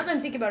 Actually, seafood. now that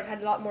I'm thinking about it, I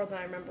had a lot more than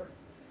I remember.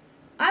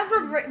 I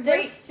would Their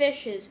rate.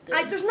 fish is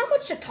good. There's not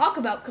much to talk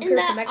about and compared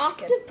to that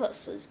Mexican.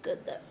 octopus was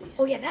good that we had.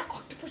 Oh yeah, that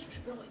octopus was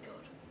really good.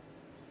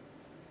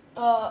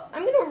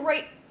 I'm gonna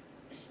rate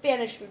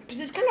Spanish food because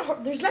it's kind of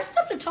hard. There's less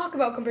stuff to talk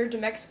about compared to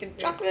Mexican food.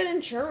 Chocolate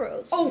and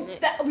churros. Oh,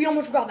 we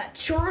almost forgot that.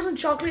 Churros and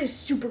chocolate is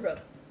super good.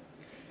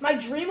 My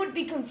dream would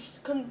be to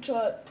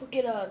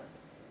get a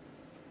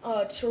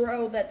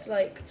churro that's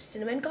like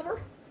cinnamon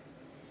covered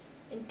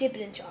and dip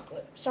it in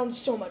chocolate. Sounds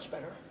so much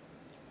better.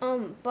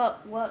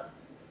 But what?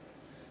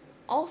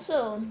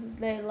 Also,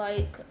 they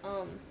like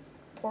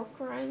pork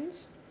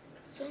rinds.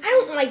 I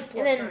don't like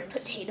pork and then rinds.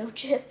 potato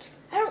chips.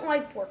 I don't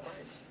like pork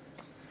rinds.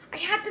 I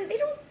had them. They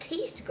don't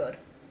taste good.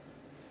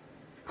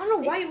 I don't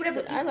know why you would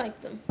ever. I like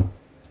them.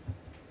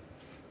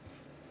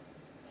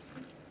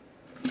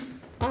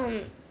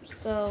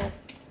 So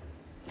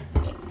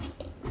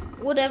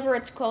whatever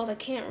it's called, I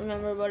can't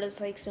remember, but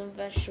it's like some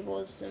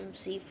vegetables, some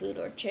seafood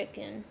or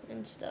chicken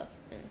and stuff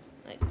and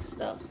like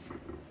stuff.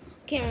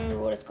 Can't remember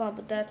what it's called,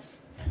 but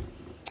that's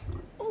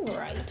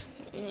alright.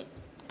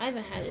 I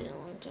haven't had it in a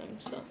long time,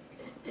 so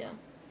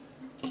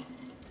yeah.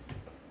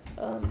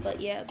 But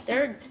yeah,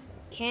 their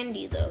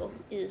candy though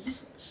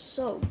is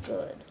so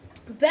good.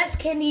 Best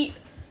candy,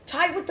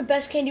 tied with the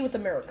best candy with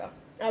America,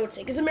 I would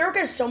say, because America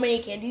has so many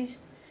candies,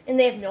 and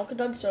they have milk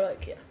duds, so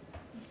like yeah.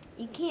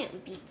 You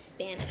can't beat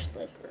Spanish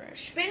licorice.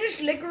 Spanish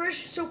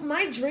licorice. So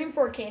my dream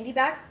for a candy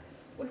bag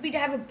would be to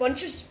have a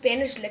bunch of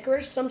Spanish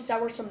licorice, some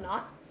sour, some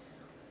not,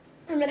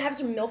 and then have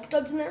some milk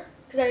duds in there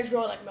because I just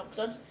really like milk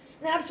duds, and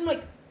then have some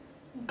like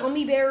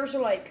gummy bears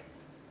or like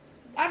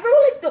I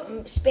really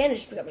like the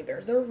Spanish gummy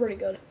bears. They're really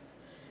good,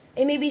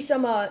 and maybe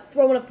some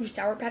throw in a few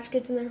Sour Patch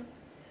Kids in there.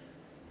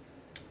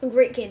 A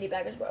great candy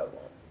bag is what I would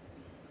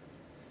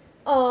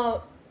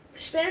want.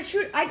 Spanish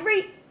food I'd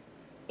rate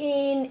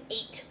in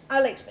 8.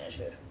 I like Spanish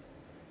food.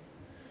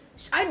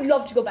 I'd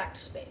love to go back to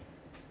Spain.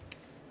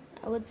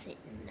 I would say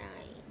 9.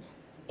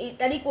 8,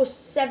 that equals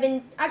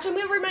 7. Actually, I'm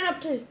going to rate mine up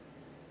to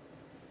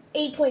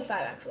 8.5,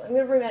 actually. I'm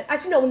going to rate mine.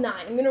 Actually, no, 9.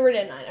 I'm going to rate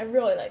it a 9. I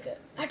really like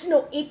it. Actually,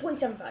 no,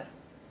 8.75.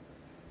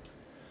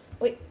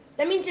 Wait,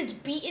 that means it's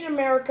beaten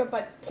America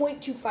by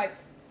 0.25.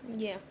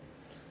 Yeah.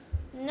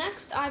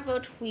 Next, I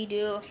vote we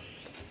do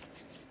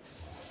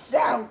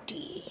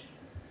Saudi.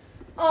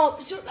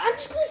 So I'm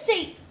just going to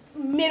say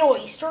Middle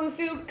Eastern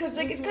food because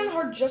like it's kind of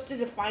hard just to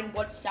define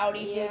what's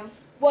Saudi food.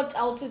 What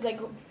else is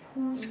like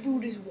whose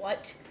food is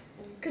what?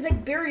 Because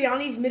like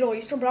biryani is Middle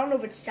Eastern, but I don't know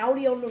if it's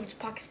Saudi. I don't know if it's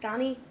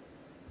Pakistani.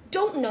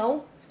 Don't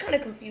know. It's kind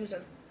of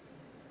confusing.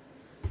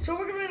 So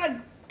we're gonna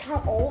like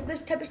count all of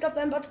this type of stuff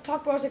that I'm about to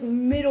talk about as like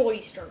Middle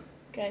Eastern.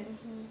 Okay.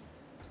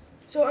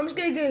 So I'm just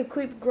gonna give a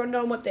quick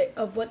rundown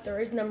of what there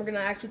is, and then we're gonna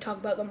actually talk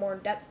about them more in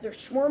depth. There's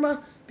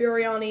shawarma,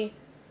 biryani.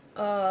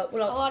 What else? A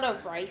lot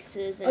of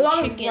rices and a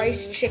lot chickens. of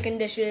rice chicken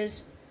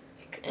dishes.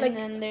 And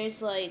then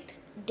there's like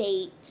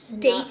dates,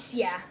 Dates, nuts.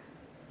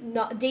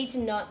 yeah. Dates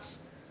and nuts.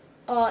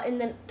 And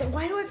then,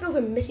 why do I feel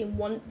like I'm missing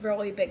one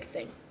really big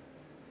thing?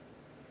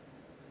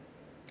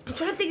 I'm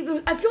trying to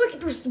think, I feel like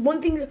there's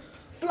one thing,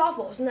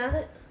 falafel, isn't that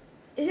it?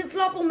 Isn't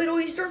falafel Middle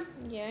Eastern?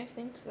 Yeah, I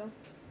think so.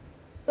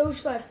 Those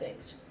 5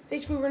 things.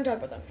 Basically, we're going to talk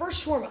about that.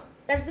 First, shawarma.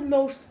 That's the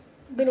most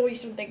Middle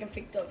Eastern thing I can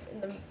think of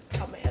in the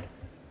top of my head.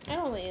 I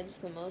don't think it's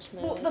the most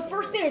Middle Well, the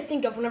first thing I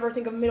think of whenever I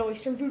think of Middle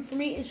Eastern food for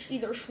me is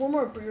either shawarma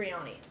or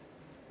biryani.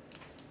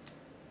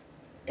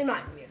 In my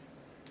opinion.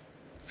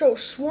 So,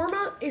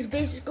 shawarma is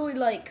basically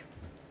like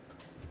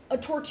a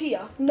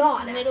tortilla,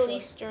 not Middle actually.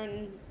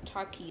 Eastern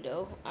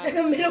taquito. It's like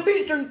a Middle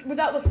Eastern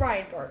without the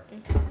frying part.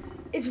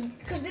 It's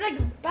because they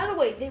like. By the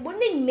way, when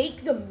they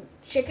make the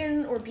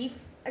chicken or beef,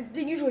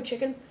 they usually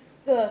chicken,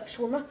 the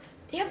shawarma.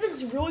 They have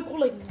this really cool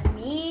like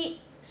meat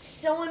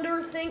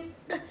cylinder thing.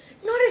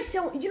 Not a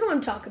cylinder. You know what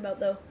I'm talking about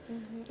though,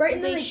 right?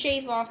 And then They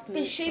shave off meat.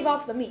 They shave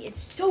off the meat. It's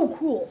so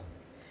cool,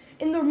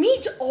 and their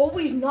meat's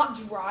always not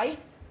dry,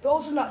 but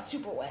also not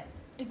super wet.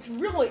 It's a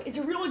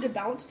really good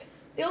balance.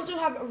 They also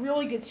have a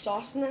really good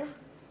sauce in there,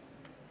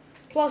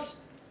 plus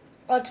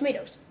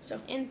tomatoes. So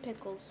And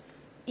pickles.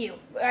 ew.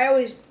 I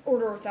always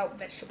order without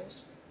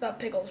vegetables. The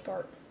pickles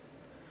part.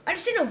 I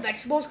just say no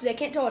vegetables because I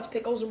can't tell what's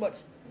pickles and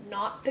what's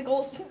not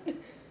pickles.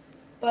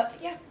 But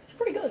yeah, it's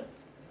pretty good.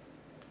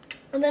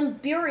 And then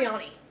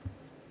biryani.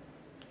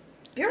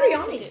 You can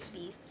also Biryani. get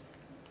beef.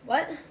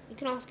 What? You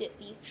can also get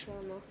beef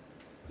shawarma.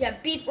 Yeah,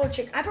 beef or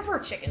chicken. I prefer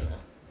chicken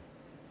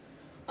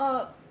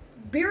though.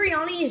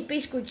 Biryani is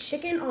basically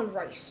chicken on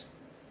rice.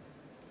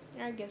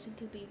 I guess it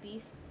could be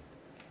beef.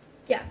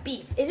 Yeah,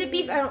 beef. Is it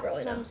beef? I don't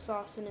really know. Some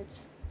sauce and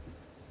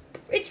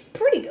It's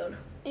pretty good.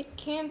 it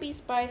can be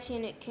spicy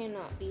and it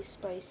cannot be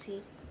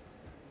spicy.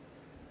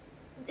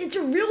 It's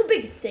a real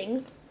big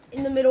thing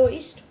in the Middle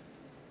East.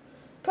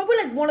 Probably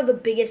like one of the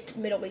biggest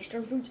Middle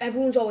Eastern foods.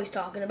 Everyone's always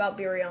talking about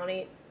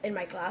biryani in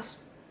my class.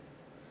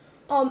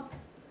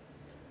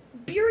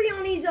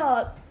 Biryani's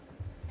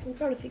I'm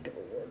trying to think of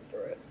a word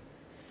for it.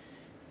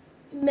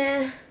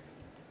 Meh.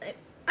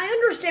 I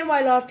understand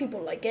why a lot of people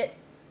like it.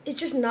 It's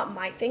just not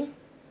my thing.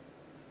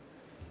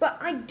 But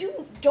I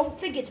don't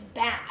think it's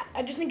bad.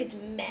 I just think it's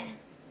meh.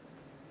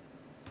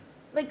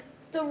 Like,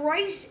 the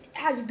rice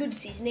has good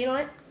seasoning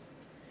on it,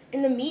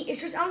 and the meat,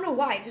 it's just, I don't know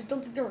why, I just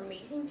don't think they're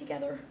amazing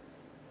together.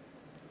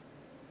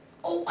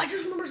 Oh, I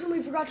just remember something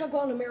we forgot to talk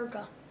about in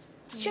America.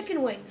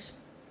 Chicken wings.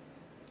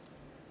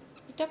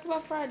 We talked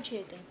about fried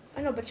chicken.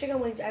 I know, but chicken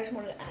wings, I just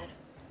wanted to add.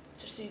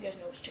 Just so you guys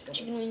know it's chicken wings.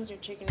 Chicken wings are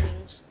chicken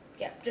wings.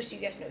 Yeah, just so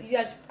you guys know. You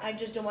guys, I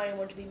just don't want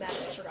anyone to be mad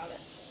if I forgot it.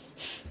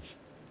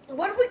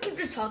 Why do we keep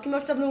just talking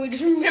about something we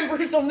just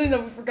remember something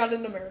that we forgot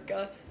in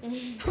America?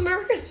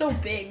 America's so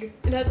big.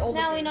 It has all the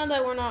Now we foods. know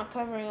that we're not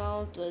covering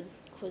all of the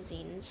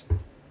cuisines.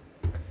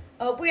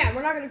 But yeah,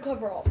 we're not going to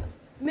cover all of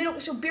them.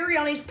 So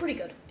biryani is pretty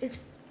good. It's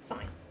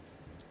fine.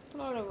 A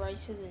lot of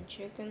rices and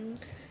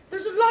chickens.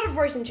 There's a lot of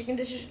rice and chicken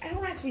dishes. I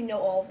don't actually know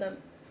all of them.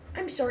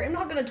 I'm sorry, I'm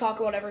not going to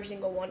talk about every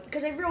single one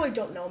because I really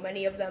don't know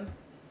many of them.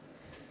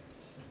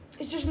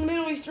 It's just the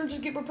Middle Eastern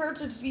just get prepared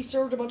to just be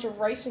served a bunch of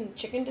rice and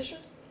chicken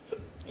dishes.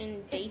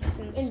 And dates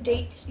and stuff. And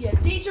dates, yeah,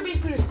 dates are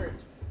basically just fruit.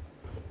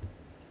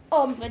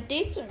 But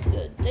dates are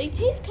good. They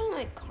taste kind of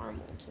like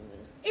caramel to me.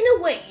 In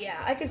a way,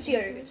 yeah, I could see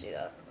how you could see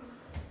that.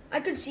 I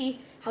could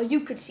see how you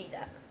could see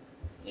that.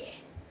 Yeah.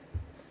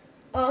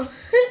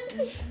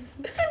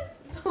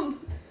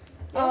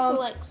 They also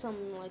like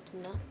some like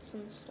nuts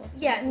and stuff.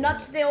 Yeah,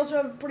 nuts, they also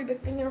have a pretty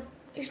big thing here.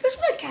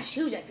 Especially like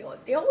cashews, I feel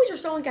like. They always are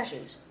selling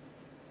cashews.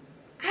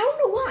 I don't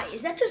know why.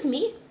 Is that just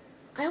me?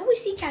 I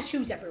always see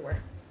cashews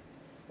everywhere.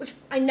 Which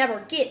I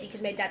never get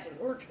because my dad's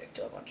allergic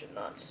to a bunch of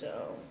nuts,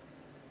 so...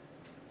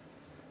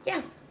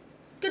 Yeah,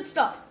 good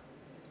stuff.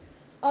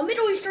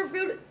 Middle Eastern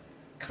food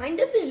kind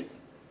of is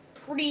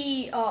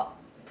pretty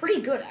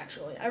good,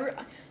 actually.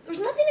 There's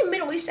nothing in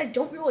Middle East I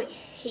don't really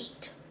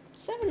hate.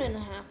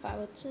 7.5, I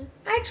would say.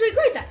 I actually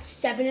agree with that.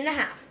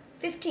 7.5.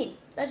 15.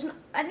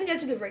 I think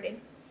that's a good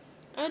rating.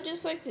 I'd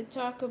just like to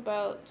talk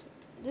about,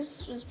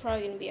 this is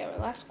probably going to be our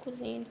last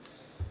cuisine,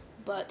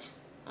 but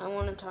I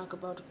want to talk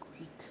about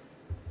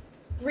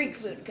Greek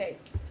food, okay.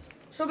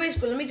 So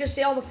basically, let me just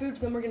say all the foods,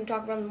 then we're going to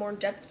talk about them more in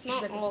depth.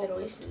 Not like all Middle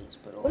of the East. foods,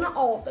 but all. Well, not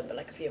all of them, but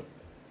like a few.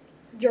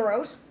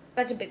 Gyros,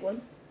 that's a big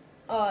one.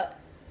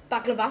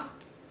 Baklava,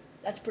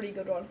 that's a pretty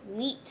good one.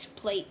 Meat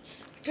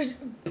plates. Just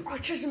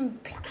some,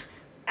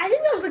 I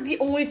think that was like the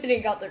only thing I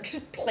got there,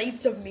 just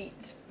plates of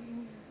meat.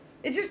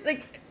 It's just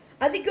like,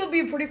 I think it'll be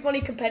a pretty funny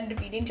competitive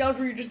eating challenge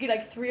where you just get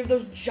like 3 of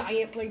those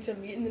giant plates of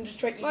meat and then just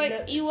try eating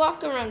it. You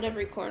walk around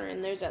every corner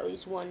and there's at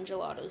least one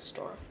gelato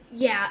store.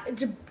 Yeah,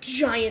 it's a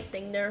giant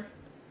thing there.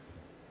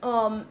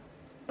 I'm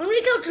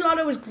gonna count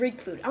gelato as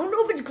Greek food. I don't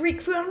know if it's Greek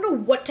food. I don't know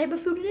what type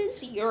of food it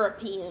is. It's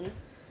European.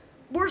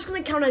 We're just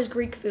gonna count it as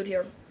Greek food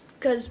here,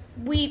 because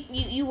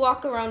you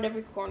walk around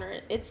every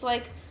corner. It's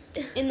like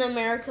in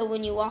America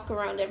when you walk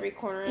around every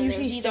corner and You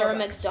there's see either a Starbucks.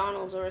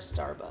 McDonald's or a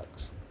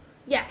Starbucks.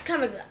 Yeah, it's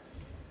kind of like that.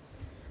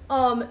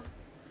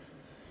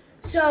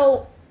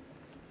 So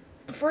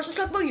first let's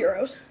talk about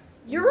gyros.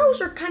 Gyros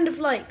are kind of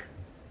like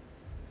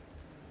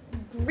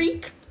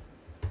Greek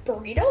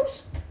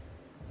burritos,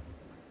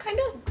 kind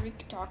of.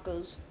 Greek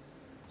tacos.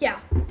 Yeah.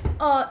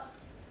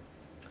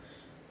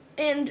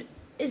 And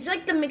it's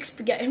like the mixed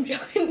spaghetti. I'm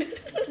joking.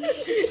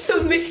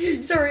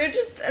 Sorry,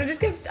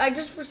 I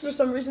just for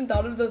some reason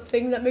thought of the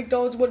thing that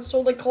McDonald's once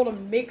sold, like called a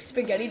mixed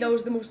spaghetti. That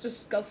was the most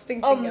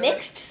disgusting thing ever.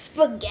 Mixed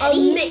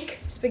spaghetti? A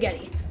mixed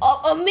spaghetti.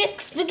 A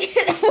mixed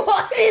spaghetti?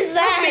 What is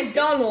that? At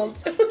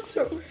McDonald's.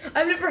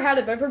 I've never had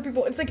it, but I've heard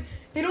people. It's like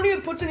they don't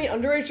even put something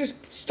under it. It's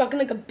just stuck in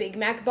like a Big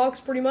Mac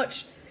box, pretty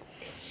much.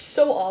 It's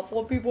so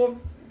awful. People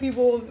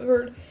have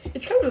heard.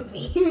 It's kind of a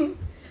meme.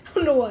 I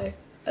don't know why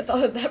I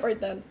thought of that right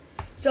then.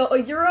 So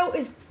a gyro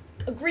is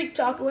a Greek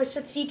taco with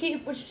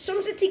tzatziki, which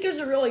some tsatziki's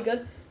are really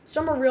good,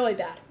 some are really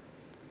bad.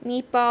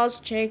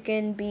 Meatballs,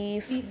 chicken,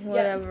 beef,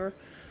 whatever.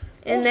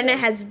 Yeah. And then Also- it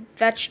has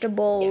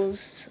vegetables,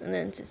 and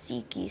then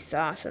tzatziki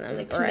sauce, and then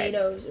Like bread.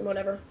 tomatoes and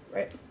whatever,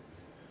 right?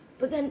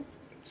 But then,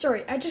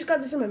 sorry, I just got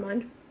this in my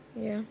mind.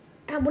 Yeah.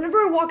 And whenever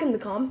I walk in the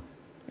comm,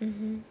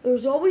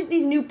 there's always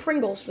these new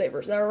Pringles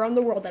flavors that are around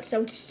the world that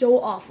sound so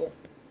awful.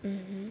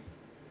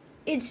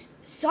 It's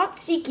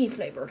tzatziki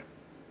flavored.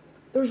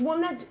 There's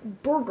one that's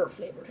burger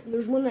flavored, and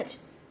there's one that's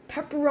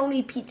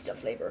pepperoni pizza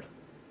flavored.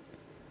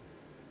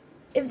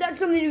 If that's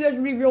something you guys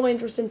would be really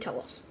interested in,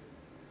 tell us.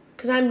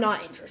 Because I'm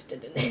not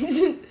interested in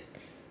it.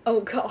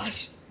 Oh,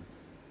 gosh.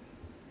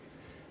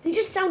 They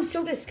just sound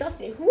so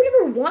disgusting. Who would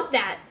ever want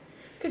that?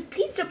 Because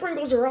pizza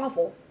Pringles are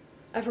awful,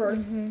 I've heard.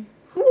 Who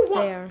would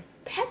want They are.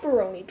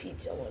 pepperoni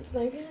pizza ones?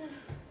 Like,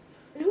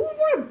 and who would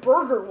want a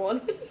burger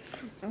one?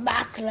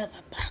 Baklava.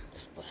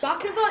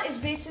 Baklava is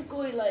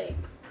basically like...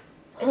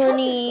 it's hard to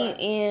Honey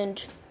describe. and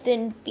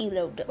thin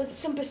phyllo dough. With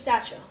some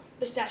pistachio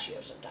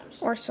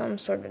sometimes. Or some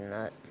sort of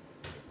nut.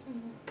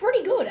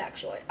 Pretty good,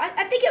 actually.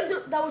 I think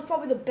that was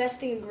probably the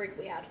best thing in Greek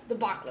we had, the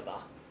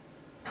baklava.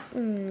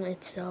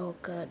 It's so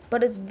good.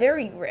 But it's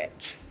very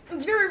rich.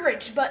 It's very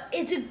rich, but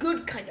it's a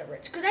good kind of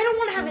rich. Because I don't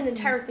want to have an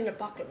entire thing of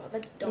baklava.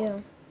 That's dumb. Yeah.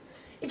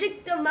 It's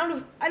like the amount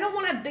of... I don't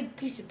want to have big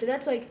pieces, but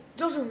that's like...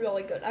 Those are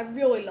really good. I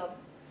really love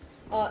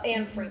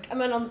Anne Frank. I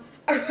mean,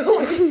 I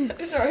really...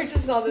 Sorry, I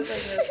just saw this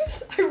right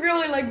there. I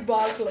really like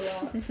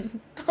baklava.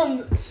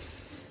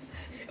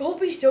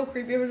 hope he's so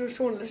creepy if there's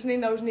someone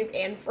listening that was named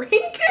Anne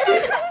Frank.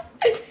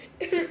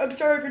 I'm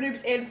sorry if your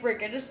name's Anne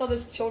Frank. I just saw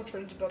this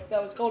children's book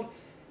that was called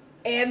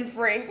Anne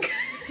Frank.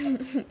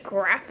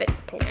 Graphic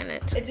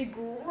Planet. It's a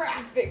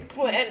graphic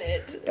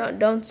planet.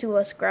 Don't sue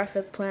us,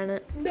 Graphic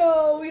Planet.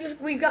 No,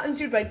 we've gotten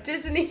sued by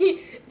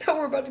Disney. Now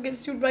we're about to get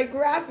sued by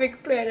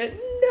Graphic Planet.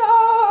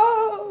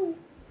 No.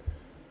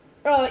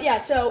 Yeah.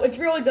 So it's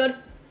really good.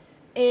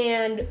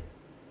 And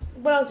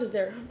what else is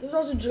there? There's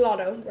also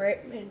gelato,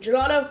 right? And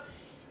gelato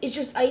is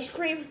just ice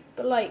cream,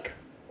 but like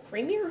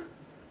creamier.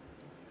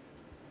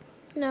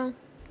 No,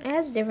 it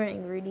has different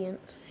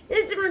ingredients. It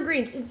has different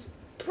ingredients. It's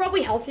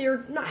probably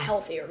healthier, not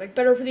healthier, like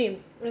better for the,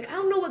 like I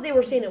don't know what they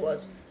were saying it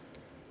was.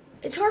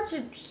 It's hard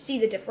to see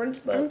the difference,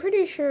 but I'm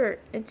pretty sure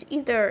it's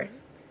either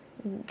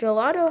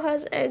gelato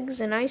has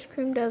eggs and ice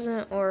cream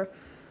doesn't, or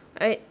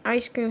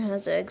ice cream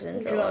has eggs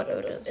and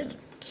gelato doesn't. It's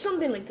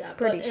something like that.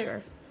 Pretty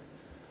sure.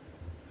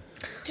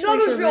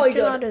 Gelato's really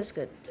good. Gelato's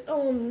good.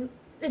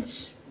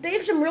 They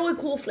have some really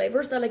cool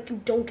flavors that like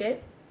you don't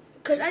get.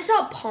 Cause I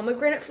saw a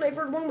pomegranate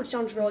flavored one, which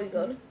sounds really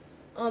good.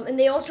 And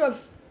they also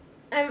have,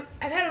 I've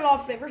had a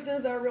lot of flavors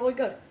that are really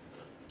good.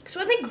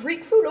 So I think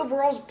Greek food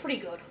overall is pretty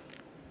good.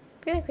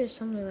 I feel like there's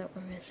something that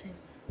we're missing.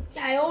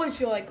 Yeah, I always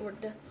feel like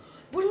wasn't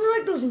there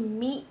like those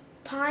meat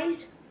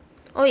pies?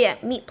 Oh yeah,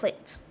 meat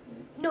plates.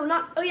 No,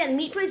 not, oh yeah, the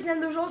meat plates, and then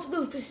there's also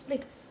those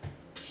like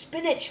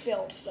spinach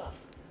filled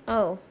stuff.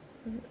 Oh,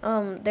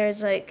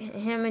 there's like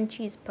ham and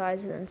cheese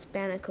pies and then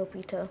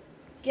spanakopita.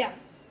 Yeah.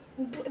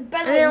 By the And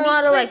way, then a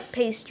lot of plates, like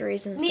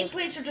pastries and meat stuff.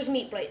 plates are just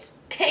meat plates.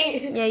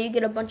 Okay. Yeah, you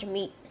get a bunch of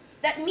meat.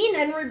 That me and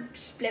Henry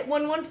split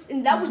one once,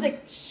 and that was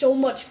like so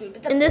much food.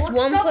 But the In this pork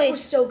one stuff place,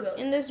 was so good.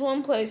 In this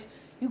one place,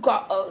 you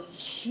got a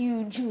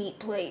huge meat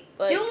plate.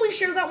 Like, Didn't we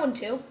share that one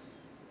too?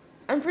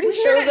 I'm pretty we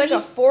sure it shared was like at a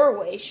least-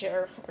 4-way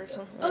share or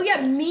something. Oh like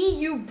yeah, that. me,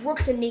 you,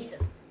 Brooks, and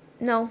Nathan.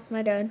 No,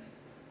 my dad.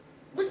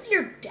 Was it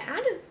your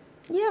dad?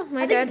 Yeah,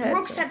 my I dad think had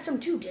Brooks some. had some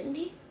too, didn't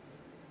he?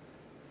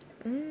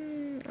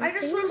 I I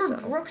just think remember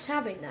so. Brooks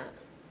having that.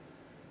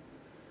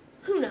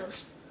 Who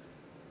knows?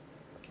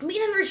 Me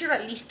and Henry shared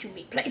at least 2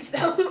 meat plates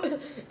though. It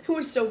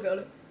was so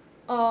good.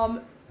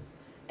 And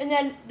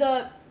then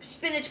the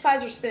spinach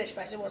pies are spinach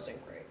pies. It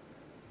wasn't great.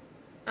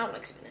 I don't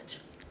like spinach.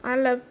 I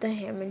love the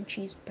ham and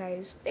cheese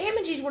pies. The ham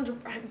and cheese ones,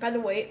 by the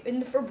way,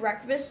 for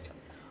breakfast,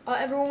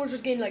 everyone was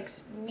just getting like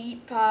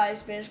meat pie,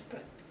 spinach pie,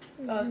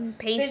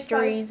 Pastries spinach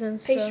pies,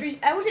 and stuff. pastries.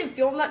 I wasn't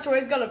feeling that, so I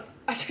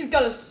just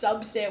got a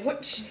sub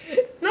sandwich,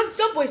 not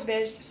Subway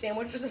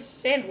sandwich, just a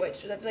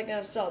sandwich that's like in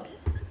a sub.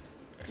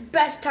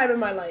 Best time of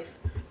my life.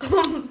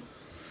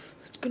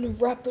 It's gonna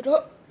wrap it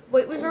up.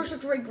 Wait, we've also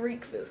tried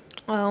Greek food.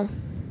 Well,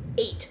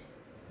 8.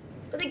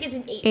 I think it's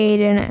an 8.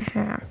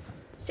 8.5.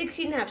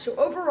 16.5. So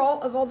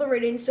overall, of all the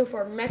ratings so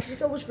far,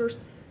 Mexico was first.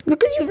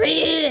 Because you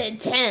rated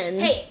it a 10.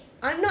 Hey,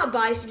 I'm not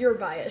biased, you're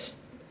biased.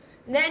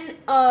 Then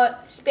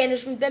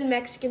Spanish food, then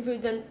Mexican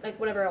food, then like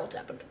whatever else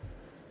happened.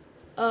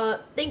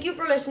 Thank you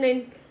for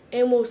listening,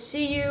 and we'll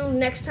see you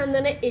next time.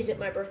 Then it isn't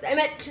my birthday. I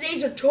meant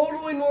today's a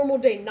totally normal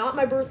day, not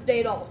my birthday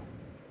at all.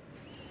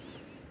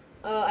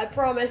 I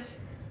promise.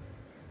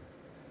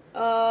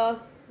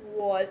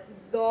 What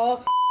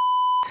the?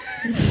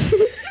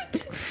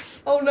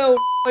 Oh no,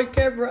 my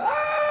camera.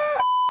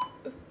 Ah!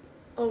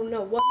 Oh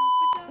no, what?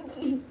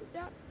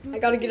 I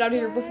gotta get out of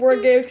here before I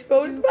get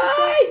exposed.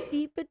 Bye!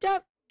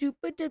 Doop-a-dop,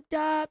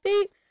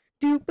 doop-a-dop-da-dee,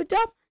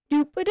 doop-a-dop,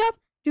 doop-a-dop,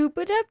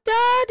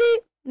 doop-a-dop-da-dee,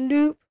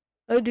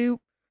 doop-a-doop,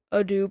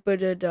 a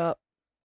doop-a-dop.